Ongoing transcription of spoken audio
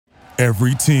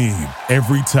Every team,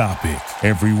 every topic,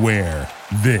 everywhere.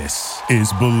 This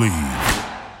is Believe.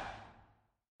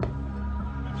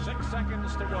 6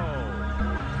 seconds to go.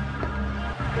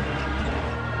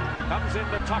 Comes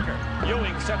into Tucker.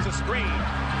 Ewing sets a screen.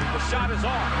 The shot is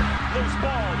off. Loose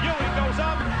ball. Ewing goes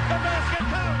up. The basket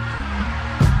counts.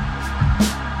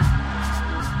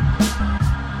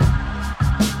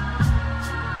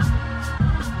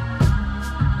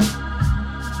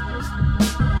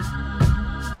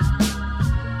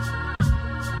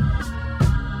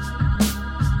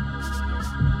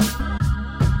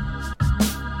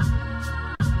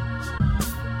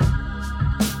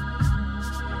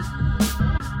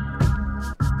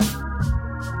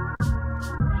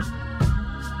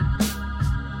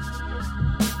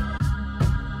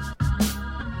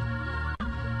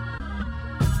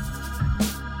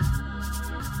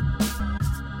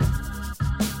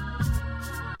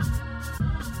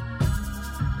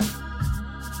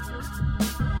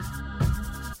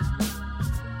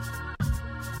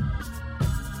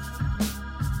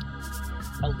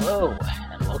 Hello,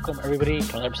 and welcome everybody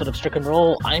to another episode of Strick and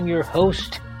Roll. I'm your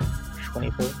host,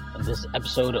 24, and this is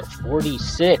episode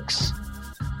 46.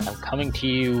 I'm coming to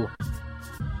you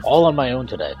all on my own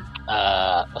today,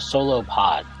 a solo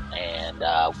pod, and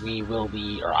I will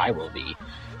be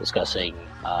discussing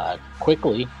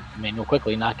Emmanuel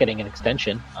Quickley not getting an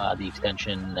extension. The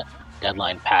extension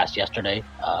deadline passed yesterday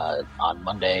on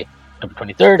Monday, October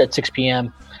 23rd at 6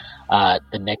 p.m.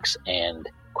 The Knicks and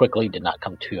Quickley did not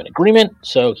come to an agreement,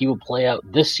 so he will play out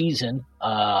this season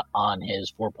on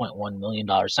his $4.1 million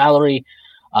salary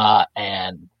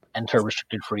and enter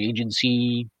restricted free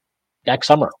agency next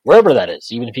summer, wherever that is.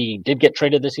 Even if he did get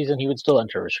traded this season, he would still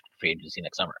enter restricted free agency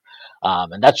next summer.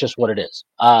 And that's just what it is.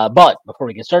 But before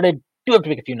we get started, do have to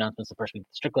make a few announcements. The first week,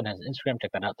 Strickland has an Instagram.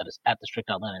 Check that out. That is at the Strick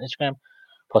Outline on Instagram.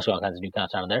 Posting all kinds of new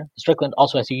content on there. Strickland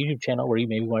also has a YouTube channel where you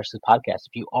maybe watch this podcast.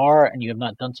 If you are and you have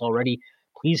not done so already,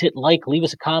 please hit like, leave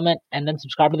us a comment, and then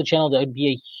subscribe to the channel. That would be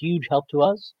a huge help to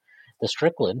us. The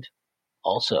Strickland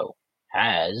also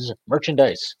has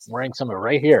merchandise. I'm wearing some of it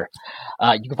right here.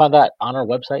 You can find that on our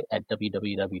website at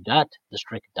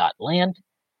www.thestrick.land.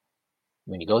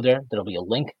 When you go there, there'll be a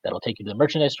link that'll take you to the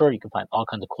merchandise store. You can find all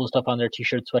kinds of cool stuff on there: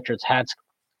 t-shirts, sweatshirts, hats,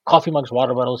 coffee mugs,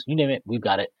 water bottles, you name it, we've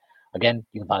got it. Again,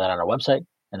 you can find that on our website.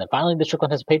 And then finally, the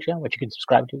Strickland has a Patreon, which you can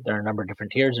subscribe to. There are a number of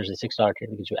different tiers. There's a $6 tier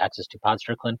that gives you access to Pod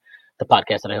Strickland, the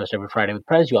podcast that I host every Friday with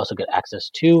Prez. You also get access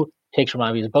to Takes from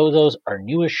Obvious Bozos, our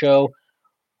newest show,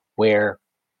 where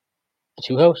the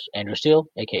two hosts, Andrew Steele,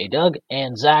 a.k.a. Doug,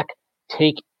 and Zach,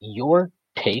 take your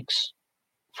takes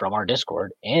from our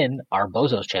Discord in our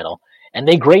Bozos channel, and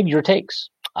they grade your takes.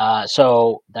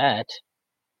 So that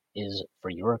is for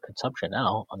your consumption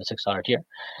now on the $6 tier.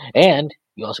 And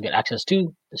you also get access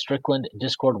to the Strickland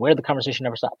Discord, where the conversation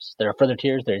never stops. There are further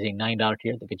tiers. There's a $9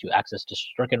 tier that gets you access to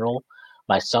Strick and Roll,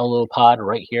 my solo pod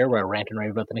right here, where I rant and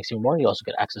rave about the Knicks even more. You also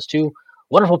get access to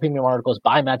wonderful premium articles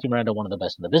by Matthew Miranda, one of the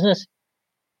best in the business.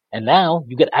 And now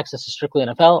you get access to Strictly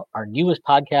NFL, our newest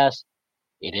podcast.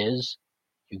 It is,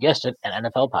 you guessed it, an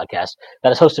NFL podcast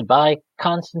that is hosted by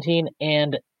Constantine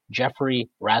and Jeffrey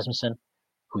Rasmussen,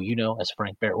 who you know as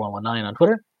Frank Barrett 119 on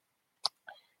Twitter.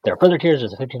 There are further tiers.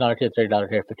 There's a $15 tier, $30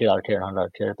 tier, $50 tier, and $100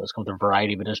 tier. Those come with a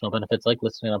variety of additional benefits like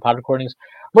listening on pod recordings,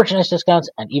 merchandise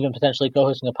discounts, and even potentially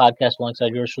co-hosting a podcast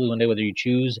alongside yours truly one day, whether you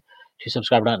choose to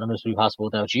subscribe or not. None of this would be possible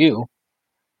without you,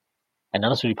 and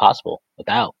none of this would be possible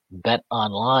without Bet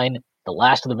Online. The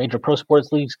last of the major pro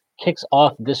sports leagues kicks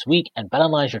off this week, and Bet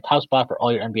Online is your top spot for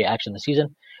all your NBA action this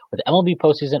season. With MLB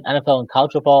postseason, NFL, and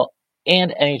college football,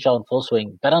 and NHL in full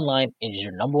swing, Bet Online is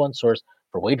your number one source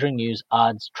for wagering news,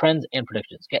 odds, trends, and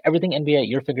predictions. Get everything NBA at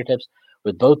your fingertips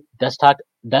with both desktop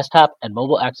and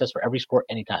mobile access for every sport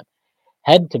anytime.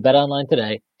 Head to BetOnline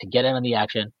today to get in on the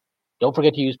action. Don't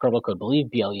forget to use promo code BELIEVE,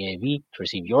 BLEAV, to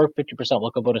receive your 50%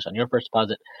 welcome bonus on your first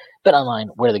deposit. BetOnline,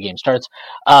 where the game starts.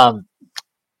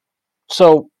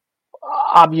 So,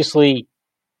 obviously,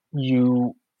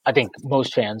 I think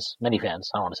most fans, many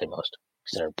fans, I don't want to say most,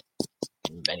 because there are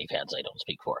many fans I don't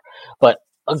speak for, but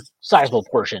a sizable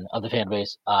portion of the fan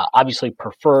base obviously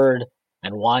preferred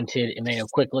and wanted Emmanuel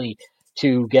Quickley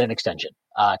to get an extension,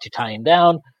 to tie him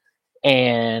down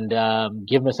and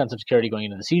give him a sense of security going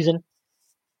into the season.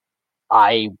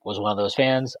 I was one of those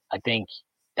fans. I think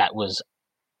that was,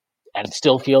 and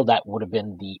still feel that would have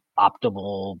been the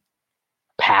optimal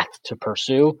path to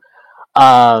pursue.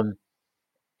 And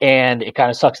it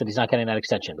kind of sucks that he's not getting that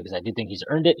extension, because I do think he's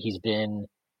earned it. He's been,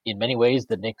 in many ways,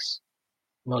 the Knicks'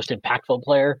 most impactful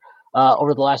player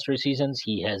over the last 3 seasons.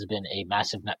 He has been a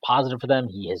massive net positive for them.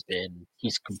 He's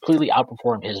completely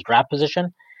outperformed his draft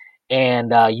position,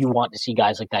 And you want to see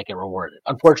guys like that get rewarded.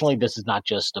 Unfortunately, this is not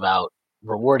just about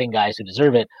rewarding guys who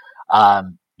deserve it.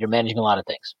 You're managing a lot of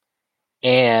things.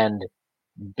 And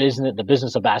the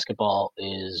business of basketball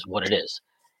is what it is.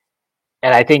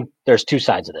 And I think there's two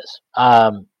sides of this.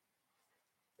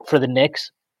 For the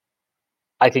Knicks,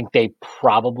 I think they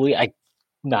probably, I'm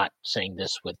not saying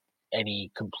this with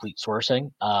any complete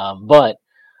sourcing, but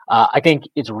I think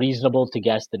it's reasonable to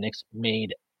guess the Knicks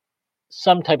made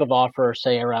some type of offer,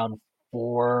 say around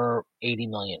 $480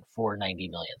 million, $490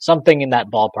 million, something in that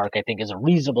ballpark. I think is a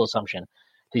reasonable assumption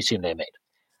to assume they made.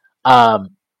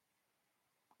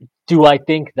 Do I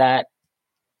think that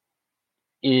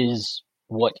is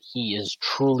what he is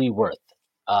truly worth?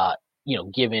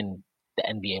 Given the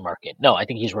NBA market, no, I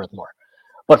think he's worth more.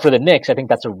 But for the Knicks, I think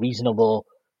that's a reasonable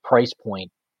price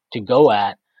point to go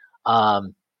at,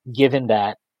 given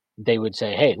that they would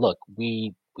say, "Hey, look,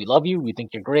 we love you. We think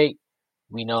you're great.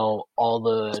 We know all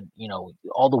the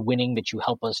winning that you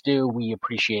help us do. We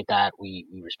appreciate that. We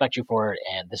respect you for it.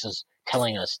 And this is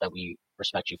telling us that we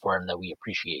respect you for it and that we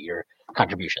appreciate your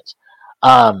contributions."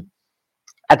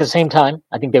 At the same time,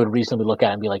 I think they would reasonably look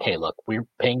at it and be like, "Hey, look, we're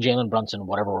paying Jalen Brunson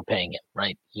whatever we're paying him,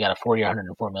 right? He got a 4-year,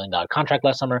 $104 million contract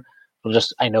last summer.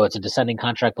 I know it's a descending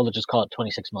contract, but let's just call it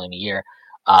 $26 million a year.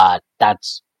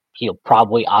 He'll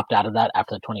probably opt out of that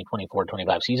after the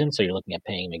 2024-25 season. So you're looking at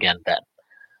paying him again then,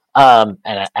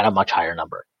 at a much higher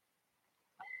number.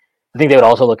 I think they would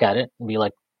also look at it and be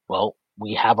like, well,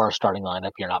 we have our starting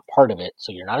lineup. You're not part of it,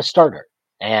 so you're not a starter.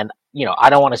 And, I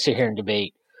don't want to sit here and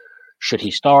debate, should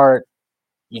he start?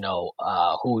 Who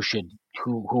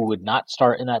would not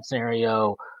start in that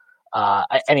scenario?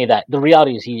 Any of that. The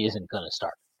reality is he isn't going to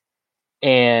start.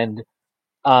 And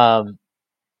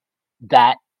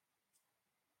that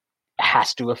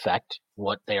has to affect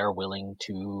what they are willing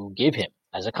to give him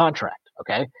as a contract.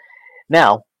 Okay.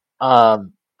 Now,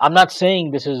 I'm not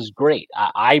saying this is great.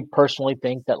 I personally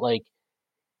think that, like,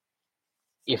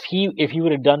 if he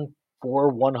would have done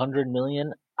for $100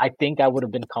 million, I think I would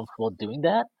have been comfortable doing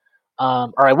that.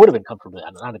 Or I would have been comfortable.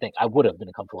 I would have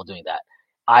been comfortable doing that.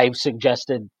 I've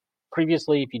suggested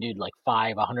previously, if you do like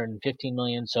 $115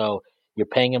 million, so you're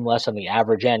paying him less on the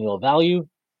average annual value,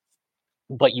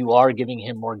 but you are giving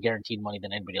him more guaranteed money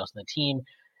than anybody else on the team.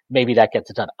 Maybe that gets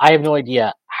it done. I have no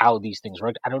idea how these things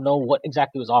work. I don't know what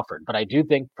exactly was offered, but I do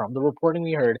think from the reporting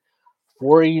we heard,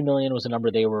 $480 million was a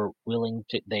number they were willing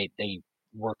to, they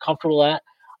were comfortable at.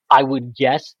 I would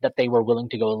guess that they were willing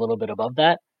to go a little bit above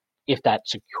that if that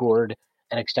secured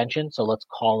an extension. So let's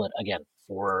call it, again,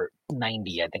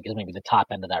 $490, I think is maybe the top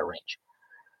end of that range.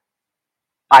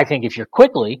 I think if you're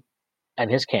Quickley and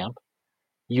his camp,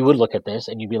 you would look at this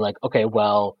and you'd be like, okay,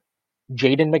 well,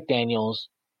 Jaden McDaniels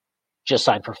just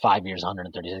signed for 5 years,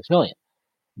 $136 million.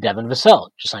 Devin Vassell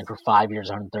just signed for 5 years,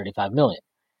 $135 million.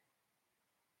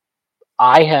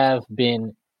 I have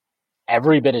been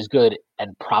every bit as good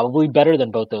and probably better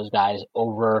than both those guys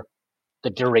over the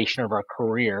duration of our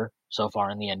career so far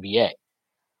in the NBA.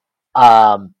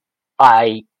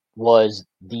 I was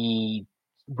the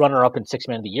runner-up in Sixth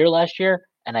Man of the Year last year,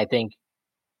 and I think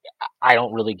I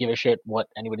don't really give a shit what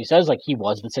anybody says. Like, he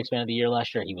was the Sixth Man of the Year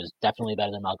last year. He was definitely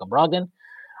better than Malcolm Brogdon.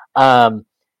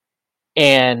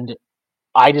 And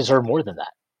I deserve more than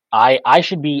that. I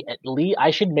should be I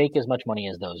should make as much money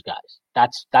as those guys.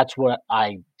 That's what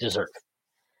I deserve.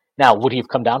 Now, would he have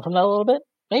come down from that a little bit?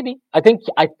 Maybe. I think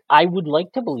I would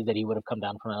like to believe that he would have come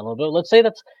down from that a little bit. Let's say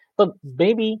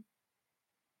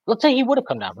let's say he would have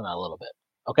come down from that a little bit.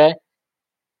 Okay.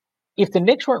 If the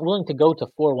Knicks weren't willing to go to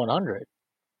 4-100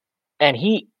 and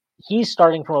he's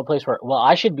starting from a place where, well,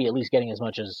 I should be at least getting as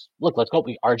much as, look, let's go.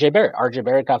 RJ Barrett. RJ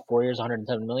Barrett got 4 years,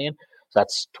 $107 million. So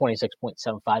that's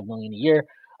 $26.75 million a year,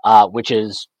 which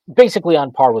is basically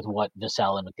on par with what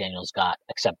Vassell and McDaniels got,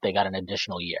 except they got an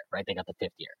additional year, right? They got the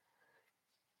 5th year.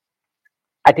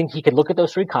 I think he could look at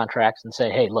those 3 contracts and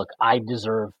say, hey, look, I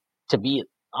deserve to be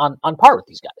on par with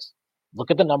these guys. Look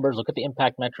at the numbers, look at the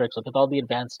impact metrics, look at all the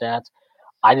advanced stats.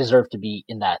 I deserve to be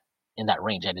in that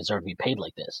range. I deserve to be paid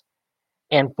like this.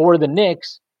 And for the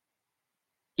Knicks,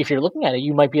 if you're looking at it,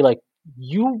 you might be like,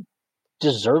 you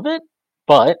deserve it,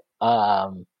 but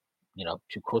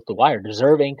to quote The Wire,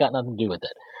 deserve ain't got nothing to do with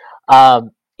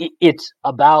it. It's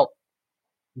about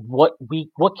what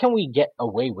can we get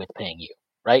away with paying you,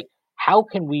 right? How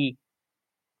can we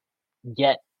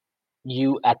get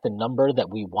you at the number that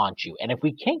we want you? And if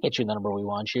we can't get you the number we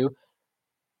want you,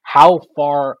 how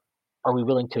far are we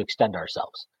willing to extend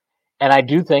ourselves? And I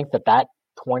do think that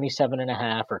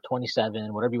 27.5 or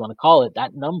 27, whatever you want to call it,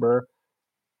 that number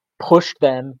pushed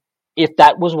them, if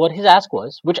that was what his ask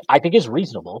was, which I think is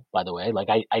reasonable, by the way. Like,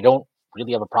 I don't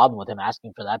really have a problem with him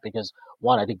asking for that because,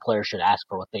 one, I think players should ask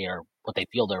for what they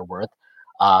feel they're worth,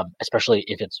 especially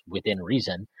if it's within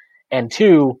reason. And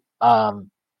two,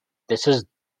 this is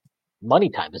money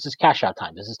time. This is cash out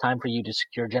time. This is time for you to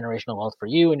secure generational wealth for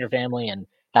you and your family, and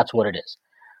that's what it is.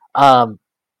 I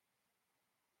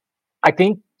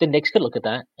think the Knicks could look at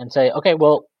that and say, okay,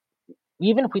 well,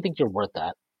 even if we think you're worth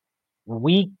that,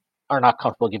 we are not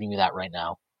comfortable giving you that right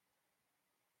now.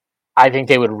 I think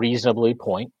they would reasonably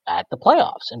point at the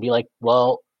playoffs and be like,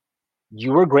 well,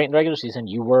 you were great in the regular season.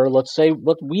 You were, let's say,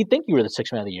 we think you were the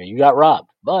sixth man of the year. You got robbed.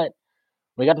 But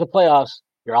when we got to the playoffs,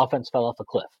 your offense fell off a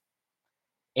cliff.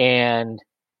 And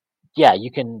yeah,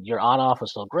 your on-off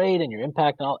was still great and your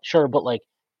impact, and all, sure, but like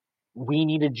we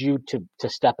needed you to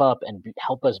step up and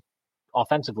help us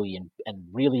offensively and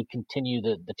really continue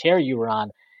the tear you were on.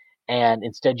 And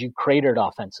instead you cratered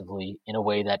offensively in a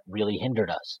way that really hindered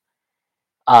us.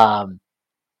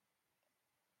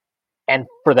 And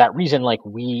for that reason, like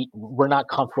we're not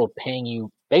comfortable paying you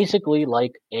basically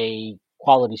like a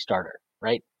quality starter,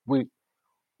 right?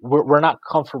 We're not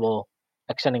comfortable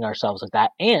extending ourselves like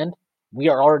that, and we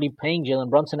are already paying Jalen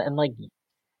Brunson. And like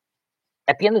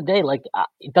at the end of the day, like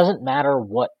it doesn't matter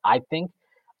what I think.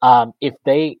 If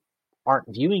they aren't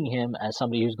viewing him as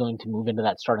somebody who's going to move into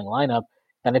that starting lineup,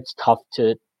 then it's tough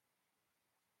to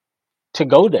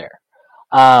go there.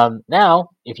 Now,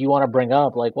 if you want to bring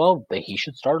up like, well, he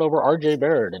should start over RJ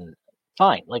Barrett, and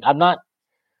fine. Like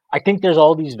I think there's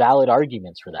all these valid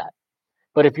arguments for that.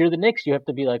 But if you're the Knicks, you have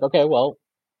to be like, okay, well,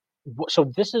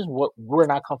 so this is what we're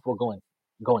not comfortable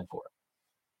going for.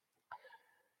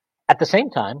 At the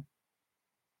same time,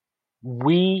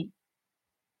 I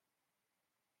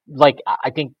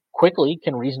think Quickley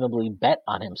can reasonably bet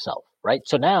on himself, right?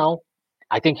 So now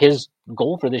I think his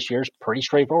goal for this year is pretty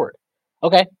straightforward.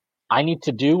 Okay, I need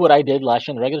to do what I did last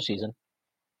year in the regular season,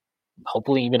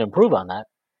 hopefully even improve on that.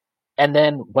 And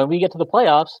then when we get to the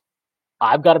playoffs,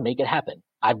 I've got to make it happen.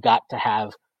 I've got to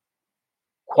have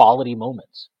quality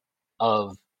moments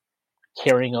of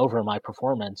carrying over my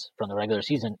performance from the regular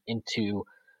season into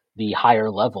the higher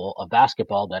level of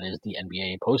basketball that is the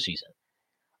NBA postseason.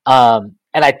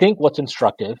 And I think what's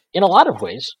instructive in a lot of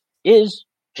ways is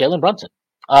Jalen Brunson.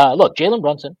 Look, Jalen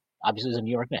Brunson obviously is a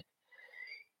New York Knick.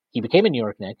 He became a New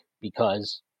York Knick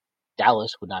because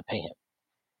Dallas would not pay him.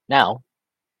 Now,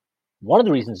 one of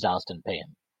the reasons Dallas didn't pay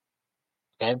him,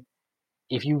 okay,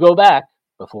 if you go back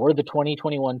before the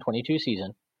 2021-22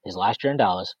 season, his last year in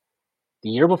Dallas, the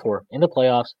year before, in the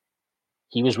playoffs,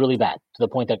 he was really bad, to the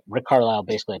point that Rick Carlisle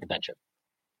basically had to bench him.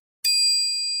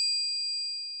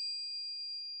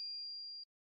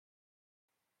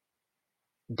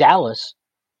 Dallas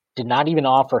did not even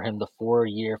offer him the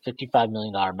 4-year, $55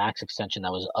 million max extension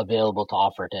that was available to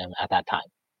offer to him at that time.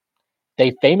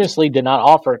 They famously did not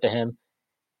offer it to him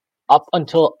up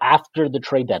until after the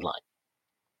trade deadline.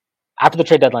 After the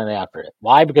trade deadline, they offered it.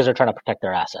 Why? Because they're trying to protect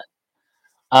their asset.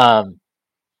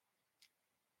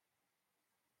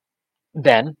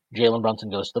 Then Jalen Brunson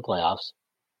goes to the playoffs,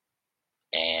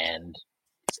 and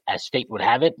as fate would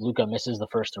have it, Luka misses the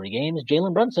first 3 games.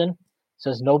 Jalen Brunson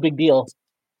says, no big deal.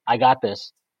 I got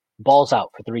this. Balls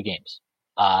out for 3 games.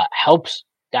 Helps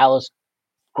Dallas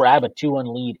grab a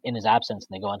 2-1 lead in his absence,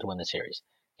 and they go on to win the series.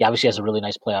 He obviously has a really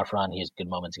nice playoff run. He has good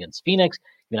moments against Phoenix.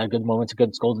 He had good moments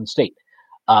against Golden State.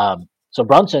 So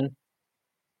Brunson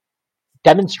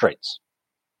demonstrates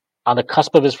on the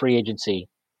cusp of his free agency,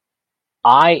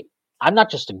 I'm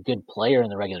not just a good player in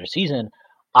the regular season.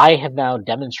 I have now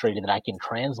demonstrated that I can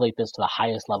translate this to the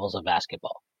highest levels of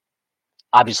basketball.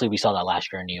 Obviously, we saw that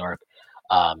last year in New York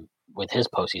with his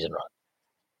postseason run.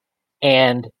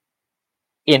 And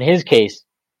in his case,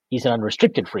 he's an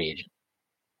unrestricted free agent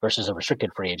versus a restricted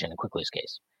free agent in Quickley's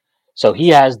case. So he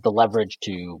has the leverage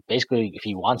to basically, if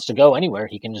he wants to go anywhere,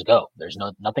 he can just go. There's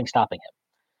nothing stopping him.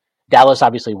 Dallas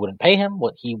obviously wouldn't pay him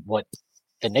what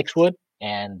the Knicks would,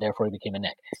 and therefore he became a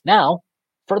Knick. Now,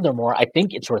 furthermore, I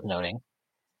think it's worth noting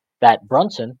that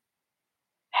Brunson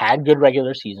had good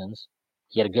regular seasons.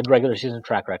 He had a good regular season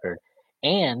track record.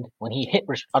 And when he hit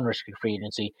unrestricted free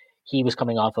agency, he was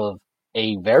coming off of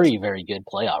a very, very good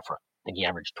playoff run. I think he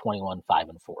averaged 21, 5,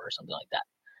 and 4 or something like that.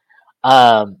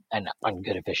 And on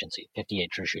good efficiency,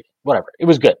 58 true shooting, whatever. It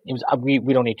was good. It was.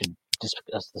 We don't need to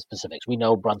discuss the specifics. We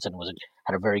know Brunson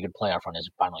had a very good playoff run his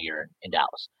final year in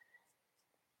Dallas.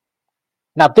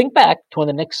 Now think back to when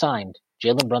the Knicks signed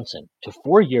Jalen Brunson to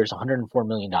 4 years, $104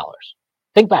 million.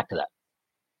 Think back to that.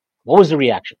 What was the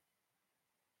reaction?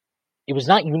 It was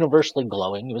not universally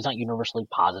glowing. It was not universally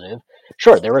positive.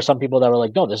 Sure, there were some people that were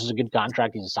like, no, this is a good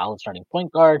contract. He's a solid starting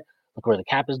point guard. Look where the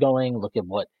cap is going. Look at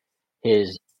what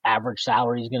his average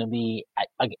salary is going to be,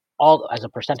 all as a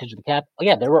percentage of the cap.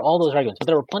 Yeah, there were all those arguments, but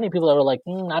there were plenty of people that were like,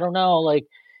 I don't know, like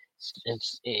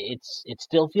it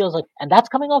still feels like, and that's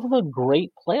coming off of a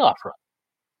great playoff run.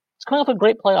 It's coming off a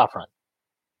great playoff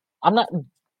run.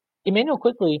 Emmanuel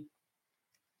Quickley,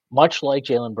 much like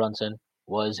Jalen Brunson,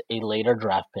 was a later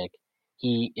draft pick.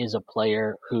 He is a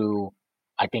player who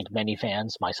I think many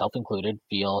fans, myself included,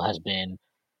 feel has been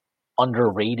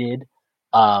underrated,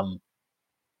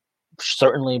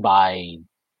 certainly by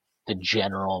the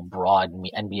general broad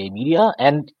NBA media,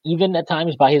 and even at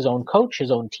times by his own coach,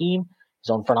 his own team, his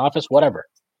own front office, whatever.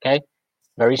 Okay?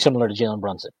 Very similar to Jalen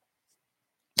Brunson.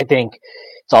 I think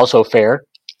it's also fair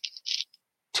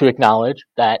to acknowledge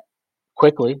that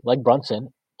Quickley, like Brunson,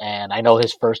 and I know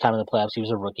his first time in the playoffs, he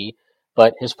was a rookie,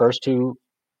 but his first two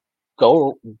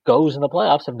goes in the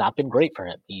playoffs have not been great for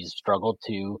him. He's struggled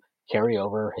to carry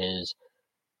over his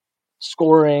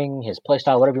scoring, his play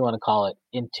style, whatever you want to call it,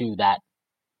 into that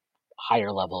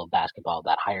higher level of basketball,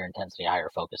 that higher intensity,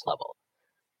 higher focus level.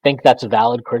 I think that's a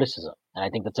valid criticism, and I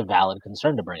think that's a valid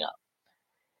concern to bring up.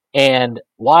 And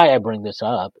why I bring this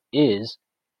up is,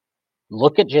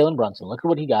 look at Jalen Brunson. Look at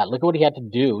what he got. Look at what he had to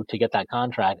do to get that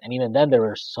contract. And even then, there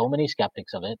were so many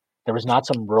skeptics of it. There was not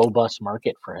some robust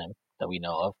market for him that we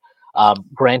know of.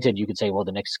 Granted, you could say, well,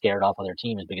 the Knicks scared off other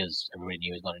teams because everybody knew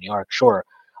he was going to New York. Sure.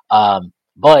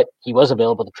 But he was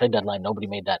available at the trade deadline. Nobody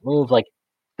made that move. Like,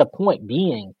 the point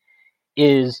being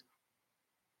is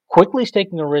Quickley's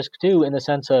taking a risk, too, in the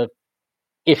sense of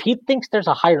if he thinks there's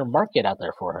a higher market out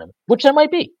there for him, which there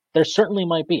might be. There certainly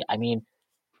might be. I mean,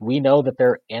 we know that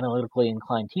they're analytically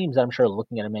inclined teams, I'm sure,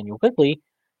 looking at Emmanuel Quickley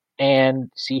and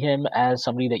see him as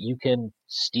somebody that you can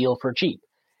steal for cheap.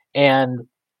 And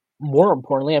more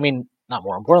importantly, I mean, not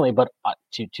more importantly, but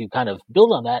to kind of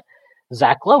build on that,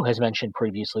 Zach Lowe has mentioned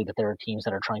previously that there are teams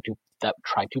that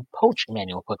try to poach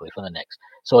Emmanuel Quickley from the Knicks.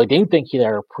 So I do think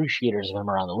there are appreciators of him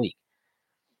around the league.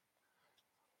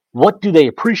 What do they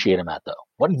appreciate him at, though?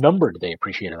 What number do they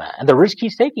appreciate him at? And the risk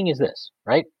he's taking is this,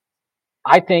 right?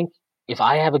 I think if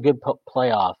I have a good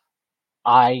playoff,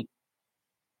 I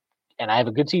have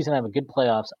a good season, I have a good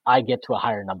playoffs, I get to a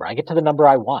higher number. I get to the number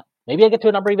I want. Maybe I get to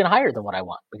a number even higher than what I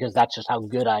want because that's just how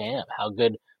good I am, how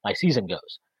good my season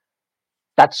goes.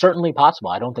 That's certainly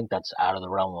possible. I don't think that's out of the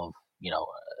realm of,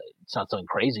 it's not something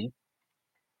crazy.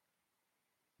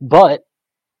 But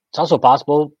it's also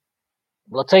possible,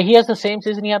 let's say he has the same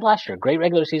season he had last year. Great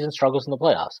regular season, struggles in the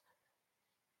playoffs.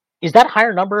 Is that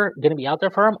higher number going to be out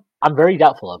there for him? I'm very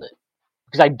doubtful of it.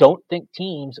 Because I don't think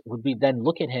teams would then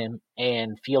look at him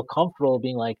and feel comfortable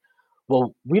being like,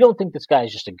 well, we don't think this guy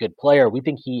is just a good player. We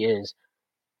think he is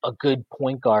a good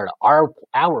point guard, our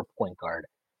point guard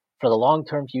for the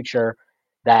long-term future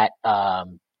that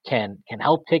can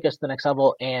help take us to the next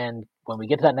level. And when we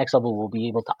get to that next level, we'll be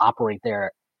able to operate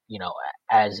there,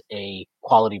 as a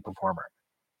quality performer.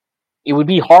 It would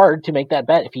be hard to make that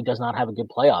bet if he does not have a good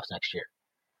playoffs next year.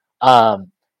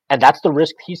 And that's the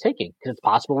risk he's taking because it's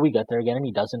possible we get there again and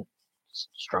he doesn't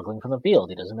struggling from the field.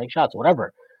 He doesn't make shots,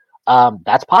 whatever.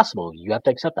 That's possible. You have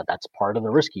to accept that. That's part of the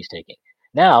risk he's taking.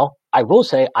 Now, I will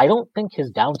say, I don't think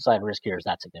his downside risk here is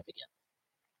that significant.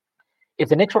 If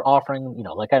the Knicks were offering,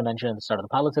 like I mentioned at the start of the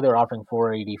pod, let's say they were offering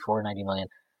 $480, $490 million.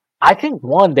 I think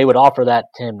one, they would offer that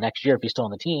to him next year if he's still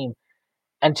on the team.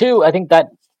 And two, I think that,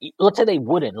 let's say they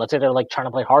wouldn't. Let's say they're like trying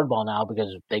to play hardball now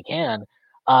because they can.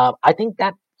 I think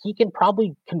that he can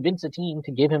probably convince a team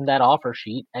to give him that offer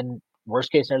sheet, and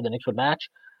worst case scenario, the Knicks would match,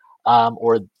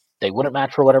 or they wouldn't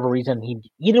match for whatever reason.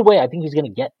 Either way, I think he's going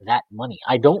to get that money.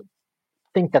 I don't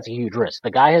think that's a huge risk.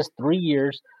 The guy has 3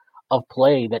 years of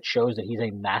play that shows that he's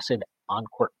a massive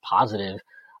on-court positive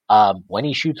when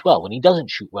he shoots well, when he doesn't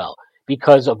shoot well,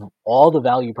 because of all the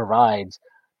value he provides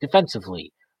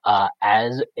defensively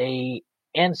as a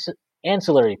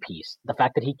ancillary piece, the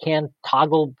fact that he can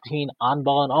toggle between on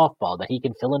ball and off ball, that he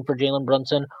can fill in for Jalen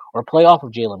Brunson or play off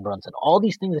of Jalen Brunson. All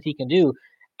these things that he can do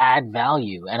add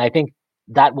value. And I think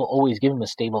that will always give him a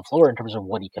stable floor in terms of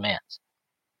what he commands.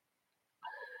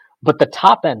 But the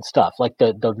top end stuff, like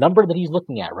the number that he's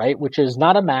looking at, right, which is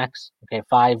not a max, okay,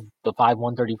 the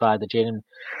 5,135 that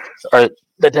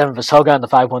Devin Vassell got and the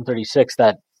 5,136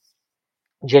 that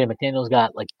Jaden McDaniels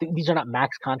got, like these are not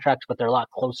max contracts, but they're a lot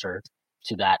closer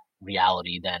to that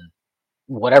reality than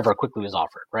whatever Quickley was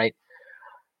offered, right?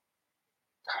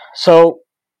 So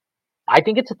I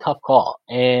think it's a tough call.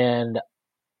 And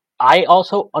I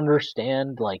also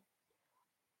understand, like,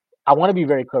 I want to be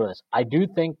very clear with this. I do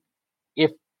think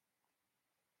if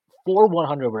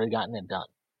 4,100 would have gotten it done,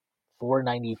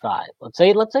 495, let's say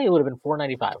it would have been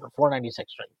 495 or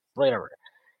 496, whatever.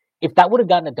 If that would have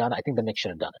gotten it done, I think the Knicks should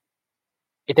have done it.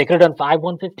 If they could have done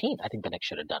 5-115, I think the Knicks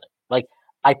should have done it. Like,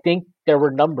 I think there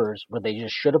were numbers where they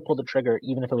just should have pulled the trigger,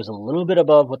 even if it was a little bit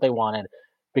above what they wanted,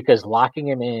 because locking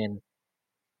him in,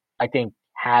 I think,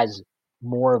 has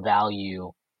more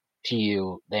value to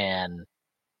you than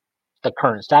the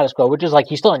current status quo, which is like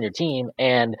he's still on your team.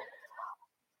 And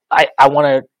I want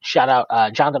to shout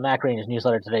out Jonathan Macri in his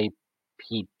newsletter today.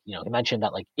 He mentioned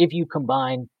that, like, if you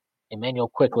combine Emmanuel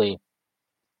Quickley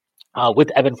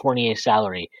with Evan Fournier's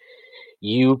salary,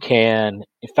 you can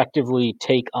effectively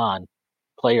take on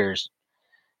players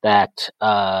that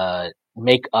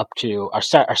make up to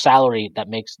our salary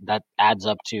that adds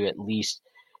up to at least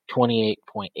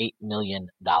 $28.8 million.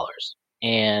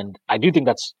 And I do think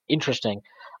that's interesting.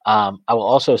 I will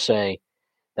also say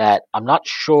that I'm not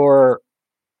sure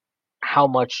how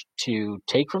much to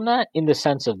take from that, in the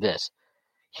sense of this.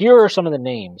 Here are some of the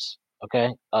names, okay,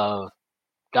 of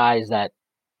guys that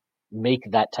make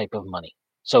that type of money.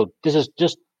 So this is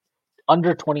just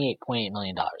under $28.8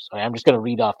 million. Okay, I'm just going to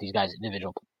read off these guys'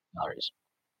 individual salaries.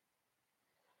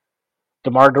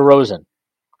 DeMar DeRozan,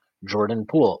 Jordan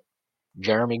Poole,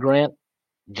 Jeremy Grant,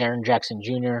 Jaren Jackson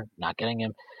Jr., not getting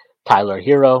him, Tyler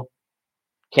Hero,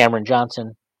 Cameron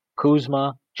Johnson,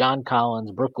 Kuzma, John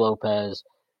Collins, Brook Lopez,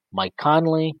 Mike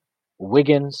Conley,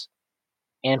 Wiggins,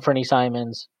 Anthony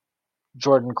Simons,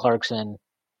 Jordan Clarkson,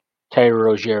 Terry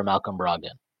Rozier, Malcolm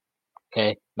Brogdon.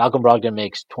 Okay, Malcolm Brogdon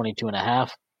makes 22.5.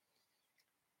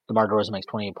 DeMar DeRozan makes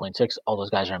 28.6. All those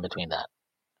guys are in between that.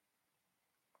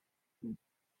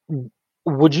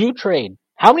 Would you trade?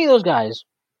 How many of those guys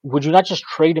would you not just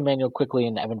trade Emmanuel Quickley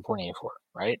and Evan Fournier for,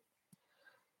 right?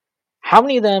 How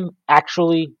many of them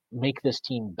actually make this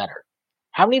team better?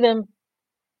 How many of them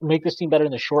make this team better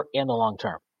in the short and the long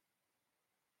term?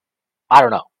 I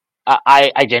don't know.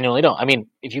 I genuinely don't. I mean,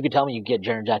 if you could tell me you get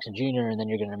Jaren Jackson Jr. and then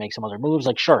you're going to make some other moves,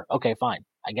 like, sure, okay, fine.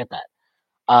 I get that.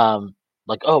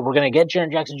 Like, oh, we're going to get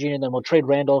Jaren Jackson Jr. and then we'll trade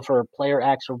Randall for player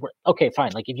X. Okay,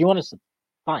 fine. Like, if you want to,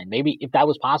 fine. Maybe if that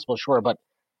was possible, sure. But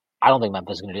I don't think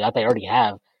Memphis is going to do that. They already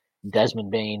have Desmond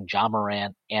Bane, John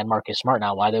Morant, and Marcus Smart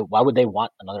now. Why would they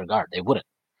want another guard? They wouldn't.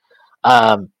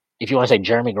 If you want to say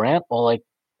Jeremy Grant, well, like,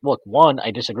 look, one,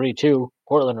 I disagree. Two,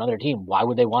 Portland, another team. Why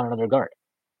would they want another guard?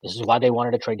 This is why they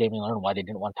wanted to trade Damian Lillard, why they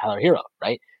didn't want Tyler Hero,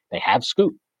 right? They have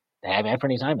Scoot. They have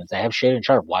Anthony Simons. They have Shaedon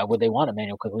Sharpe. Why would they want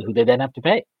Emmanuel Quickley, who they then have to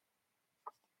pay?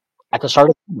 At the start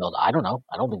of the build, I don't know.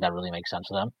 I don't think that really makes sense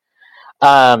to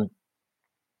them.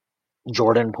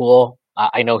 Jordan Poole,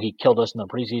 I know he killed us in the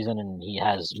preseason and he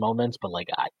has moments, but, like,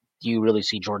 do you really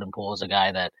see Jordan Poole as a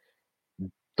guy that,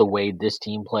 the way this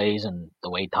team plays and the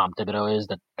way Tom Thibodeau is,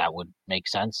 that would make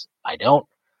sense? I don't.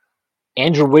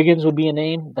 Andrew Wiggins would be a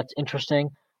name that's interesting.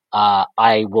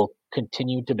 I will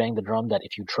continue to bang the drum that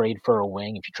if you trade for a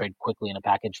wing, if you trade Quickley in a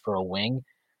package for a wing,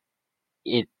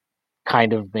 it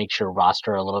kind of makes your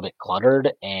roster a little bit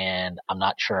cluttered, and I'm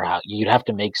not sure how you'd have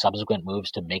to make subsequent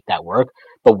moves to make that work.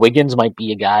 But Wiggins might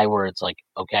be a guy where it's like,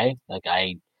 okay, like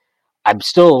I'm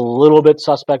still a little bit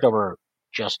suspect over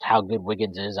just how good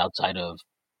Wiggins is outside of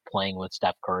playing with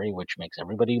Steph Curry, which makes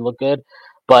everybody look good.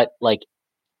 But, like,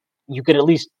 you could at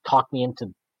least talk me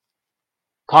into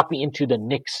the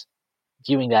Knicks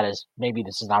viewing that as maybe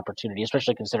this is an opportunity,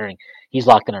 especially considering he's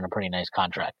locked in on a pretty nice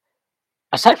contract.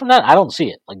 Aside from that, I don't see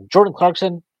it. Like, Jordan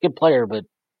Clarkson, good player, but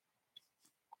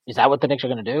is that what the Knicks are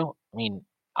going to do? I mean,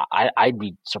 I'd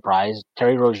be surprised.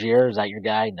 Terry Rozier, is that your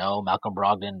guy? No. Malcolm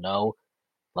Brogdon? No.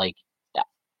 Like,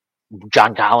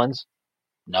 John Collins?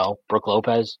 No. Brook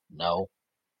Lopez? No.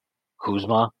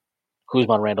 Kuzma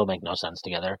and Randall make no sense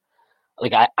together.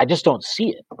 Like, I just don't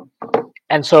see it.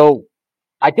 And so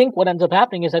I think what ends up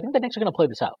happening is I think the Knicks are going to play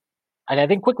this out. And I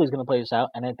think Quickley's going to play this out.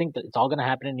 And I think that it's all going to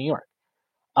happen in New York.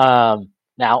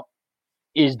 Now,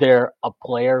 is there a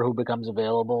player who becomes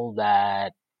available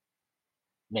that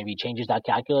maybe changes that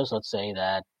calculus? Let's say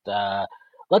the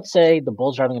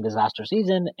Bulls are having a disaster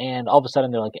season and all of a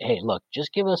sudden they're like, hey, look,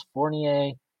 just give us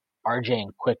Fournier, RJ,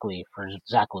 and Quickley for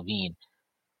Zach LaVine.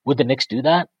 Would the Knicks do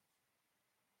that?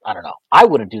 I don't know. I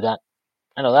wouldn't do that.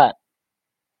 I know that.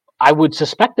 I would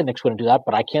suspect the Knicks wouldn't do that,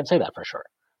 but I can't say that for sure.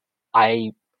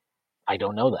 I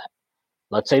don't know that.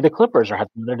 Let's say the Clippers are having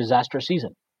another disastrous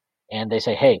season, and they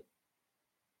say, "Hey,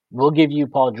 we'll give you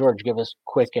Paul George, give us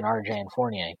Quick and RJ and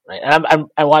Fournier." Right? And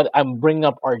I'm bringing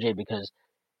up RJ because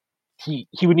he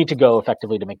would need to go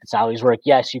effectively to make the salaries work.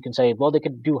 Yes, you can say, well, they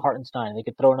could do Hartenstein, they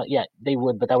could throw in. Yeah, they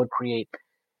would, but that would create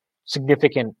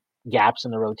significant gaps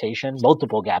in the rotation,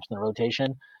 multiple gaps in the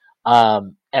rotation.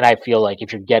 And I feel like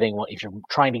if you're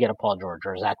trying to get a Paul George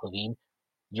or a Zach LaVine,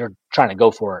 you're trying to go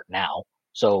for it now.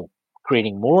 So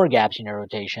creating more gaps in your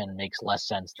rotation makes less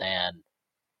sense than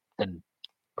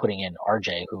putting in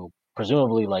RJ, who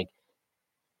presumably, like,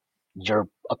 you're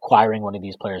acquiring one of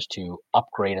these players to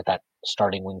upgrade at that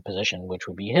starting wing position, which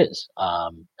would be his.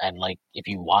 And like, if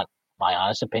you want my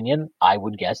honest opinion, I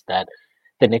would guess that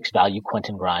the Knicks value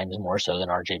Quentin Grimes more so than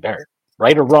RJ Barrett.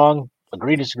 Right or wrong,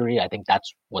 agree, disagree. I think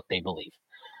that's what they believe.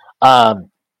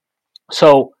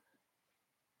 So,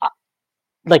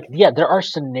 like, yeah, there are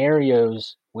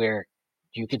scenarios where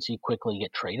you could see Quickley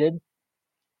get traded.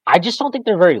 I just don't think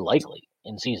they're very likely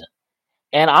in season.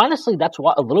 And honestly, that's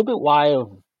why a little bit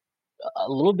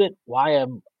why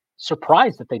I'm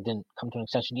surprised that they didn't come to an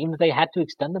extension, even if they had to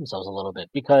extend themselves a little bit,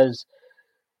 because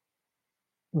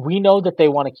we know that they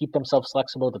want to keep themselves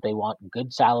flexible, that they want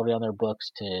good salary on their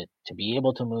books to be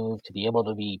able to move, to be able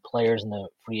to be players in the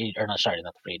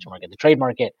the trade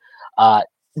market,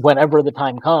 whenever the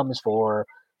time comes for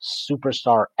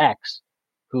superstar X,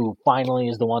 who finally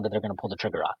is the one that they're going to pull the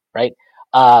trigger on, right?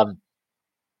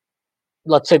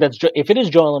 Let's say if it is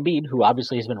Joel Embiid, who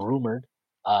obviously has been rumored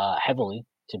heavily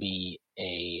to be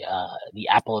the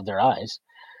apple of their eyes.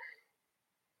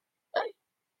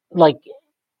 Like,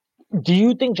 do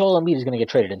you think Joel Embiid is going to get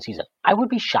traded in season? I would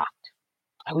be shocked.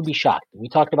 We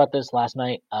talked about this last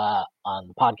night on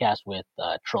the podcast with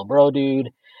Trill Bro Dude,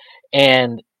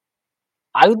 and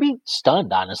I would be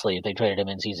stunned, honestly, if they traded him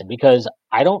in season, because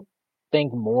I don't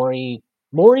think Morey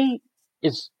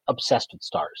is obsessed with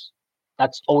stars.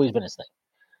 That's always been his thing.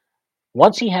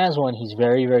 Once he has one, he's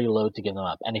very, very loath to give them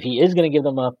up. And if he is going to give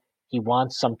them up, he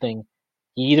wants something.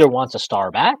 He either wants a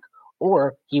star back,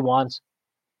 or he wants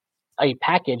a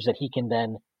package that he can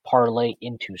then parlay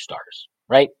into stars,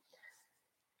 right?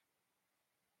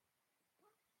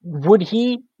 Would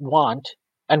he want,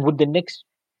 and would the Knicks,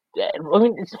 I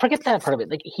mean, forget that part of it.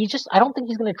 Like, I don't think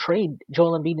he's going to trade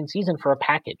Joel Embiid in season for a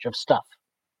package of stuff.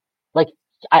 Like,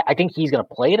 I think he's going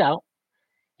to play it out.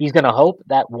 He's going to hope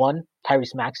that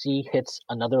Tyrese Maxey hits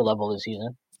another level this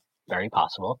season. Very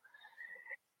possible.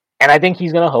 And I think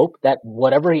he's going to hope that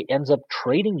whatever he ends up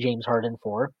trading James Harden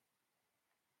for,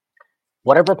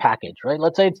 whatever package, right?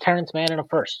 Let's say it's Terrence Mann in a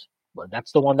first. Well,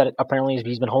 that's the one that apparently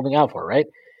he's been holding out for, right?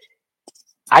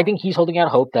 I think he's holding out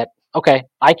hope that, okay,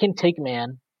 I can take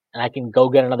Mann and I can go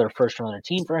get another first from another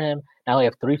team for him. Now I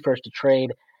have 3 firsts to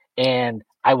trade, and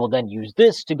I will then use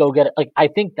this to go get it. Like, I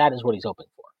think that is what he's hoping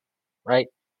for, right?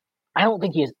 I don't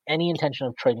think he has any intention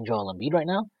of trading Joel Embiid right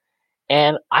now.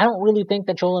 And I don't really think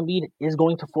that Joel Embiid is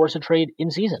going to force a trade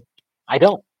in season. I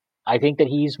don't. I think that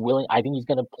he's willing. I think he's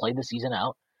going to play the season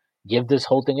out, give this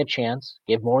whole thing a chance,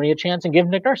 give Morey a chance, and give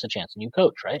Nick Nurse a chance, a new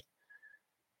coach, right?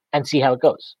 And see how it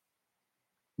goes.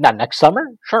 Now, next summer,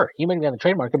 sure, he may be on the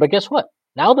trade market, but guess what?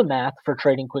 Now the math for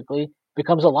trading Quickley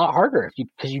becomes a lot harder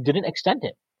because you didn't extend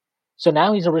him. So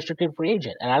now he's a restricted free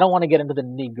agent. And I don't want to get into the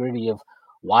nitty-gritty of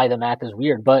why the math is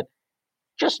weird, but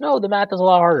just know the math is a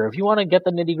lot harder. If you want to get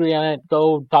the nitty-gritty on it,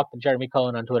 go talk to Jeremy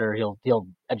Cohen on Twitter. He'll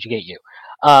educate you.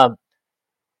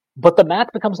 But the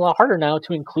math becomes a lot harder now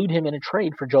to include him in a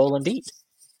trade for Joel Embiid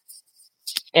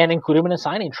and include him in a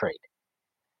signing trade.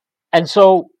 And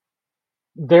so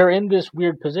they're in this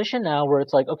weird position now where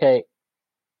it's like, okay,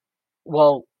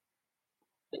 well,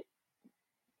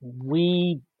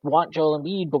 we want Joel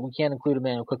Embiid, but we can't include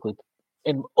him quickly.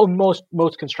 In most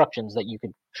constructions that you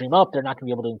could dream up, they're not going to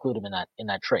be able to include him in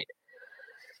that trade.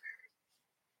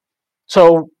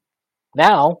 So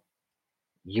now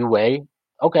you weigh,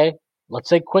 okay, let's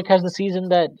say Quick has the season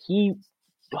that he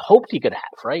hoped he could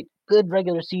have, right? Good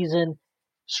regular season,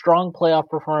 strong playoff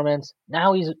performance.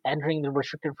 Now he's entering the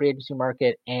restricted free agency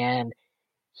market, and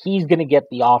he's going to get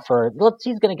the offer.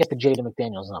 He's going to get the Jaden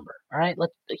McDaniels number, all right?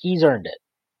 He's earned it.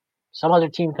 Some other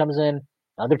team comes in,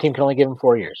 another team can only give him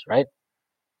 4 years, right?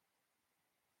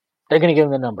 They're going to give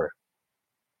him the number.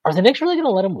 Are the Knicks really going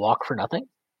to let him walk for nothing?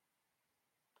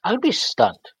 I would be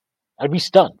stunned. I'd be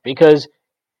stunned because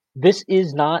this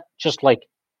is not just like,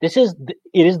 it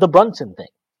is the Brunson thing.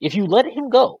 If you let him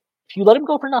go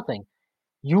for nothing,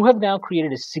 you have now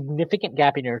created a significant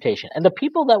gap in your rotation. And the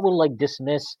people that will like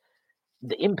dismiss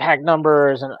the impact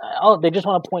numbers and they just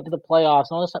want to point to the playoffs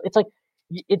and all this stuff, it's like,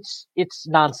 it's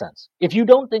nonsense. If you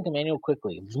don't think Emmanuel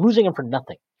Quickley, losing him for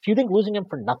nothing, if you think losing him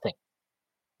for nothing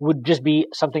would just be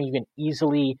something you can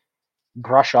easily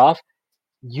brush off,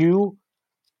 you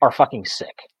are fucking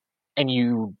sick. And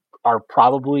you are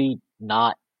probably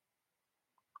not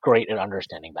great at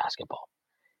understanding basketball.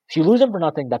 If you lose him for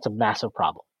nothing, that's a massive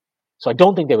problem. So I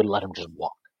don't think they would let him just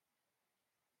walk.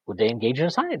 Would they engage in a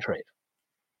signing trade?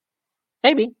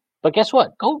 Maybe. But guess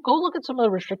what? Go look at some of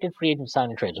the restricted free agent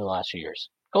signing trades over the last few years.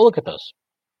 Go look at those.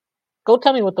 Go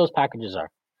tell me what those packages are.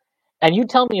 And you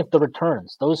tell me if the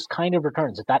returns, those kind of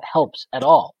returns, if that helps at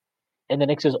all in the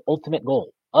Knicks' ultimate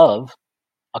goal of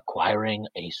acquiring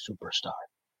a superstar.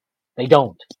 They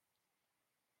don't.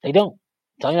 They don't.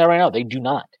 I'm telling you that right now. They do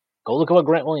not. Go look at what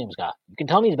Grant Williams got. You can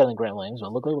tell me he's better than Grant Williams,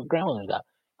 but look at what Grant Williams got.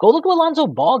 Go look at what Lonzo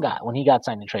Ball got when he got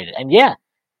signed and traded. And yeah,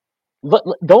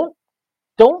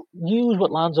 don't use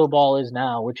what Lonzo Ball is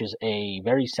now, which is a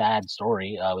very sad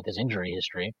story with his injury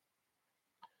history.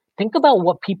 Think about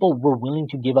what people were willing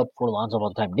to give up for Lonzo Ball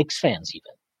at the time. Knicks fans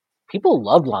even. People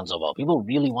loved Lonzo Ball. People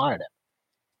really wanted him.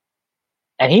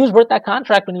 And he was worth that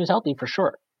contract when he was healthy for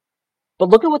sure. But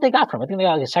look at what they got from him. I think they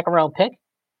got like a second round pick.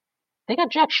 They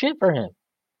got jack shit for him.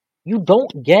 You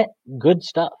don't get good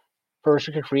stuff for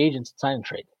restricted free agents and sign and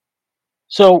trade.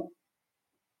 So,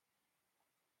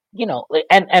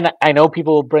 and I know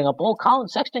people will bring up, Colin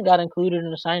Sexton got included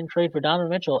in a sign and trade for Donovan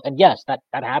Mitchell. And yes, that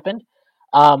happened.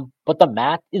 But the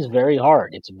math is very hard.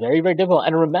 It's very, very difficult.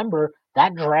 And remember,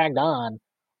 that dragged on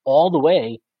all the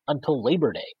way until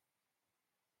Labor Day.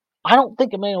 I don't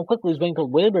think Emmanuel Quickley is waiting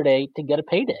until Labor Day to get a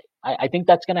payday. I think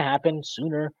that's going to happen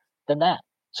sooner than that.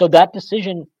 So that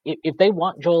decision, if they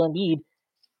want Joel Embiid,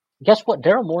 guess what?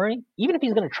 Daryl Morey, even if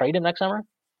he's going to trade him next summer,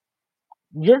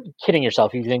 you're kidding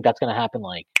yourself if you think that's going to happen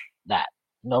like that.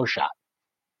 No shot.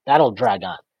 That'll drag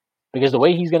on. Because the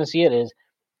way he's going to see it is,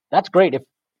 that's great.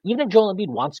 Even if Joel Embiid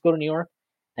wants to go to New York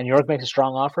and New York makes a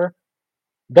strong offer,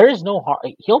 there is no harm.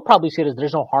 He'll probably see it as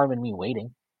there's no harm in me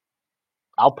waiting.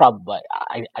 I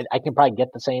can probably get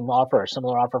the same offer or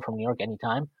similar offer from New York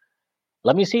anytime.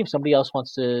 Let me see if somebody else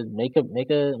wants to make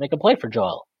a play for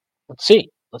Joel. Let's see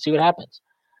what happens.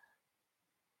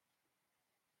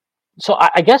 So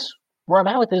I guess where I'm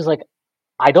at with it is like,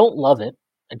 I don't love it.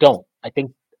 I don't. I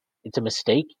think it's a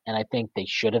mistake, and I think they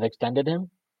should have extended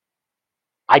him.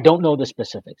 I don't know the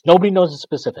specifics. Nobody knows the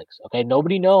specifics. Okay,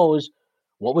 nobody knows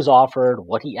what was offered,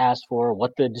 what he asked for,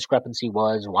 what the discrepancy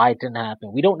was, why it didn't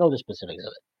happen. We don't know the specifics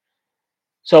of it.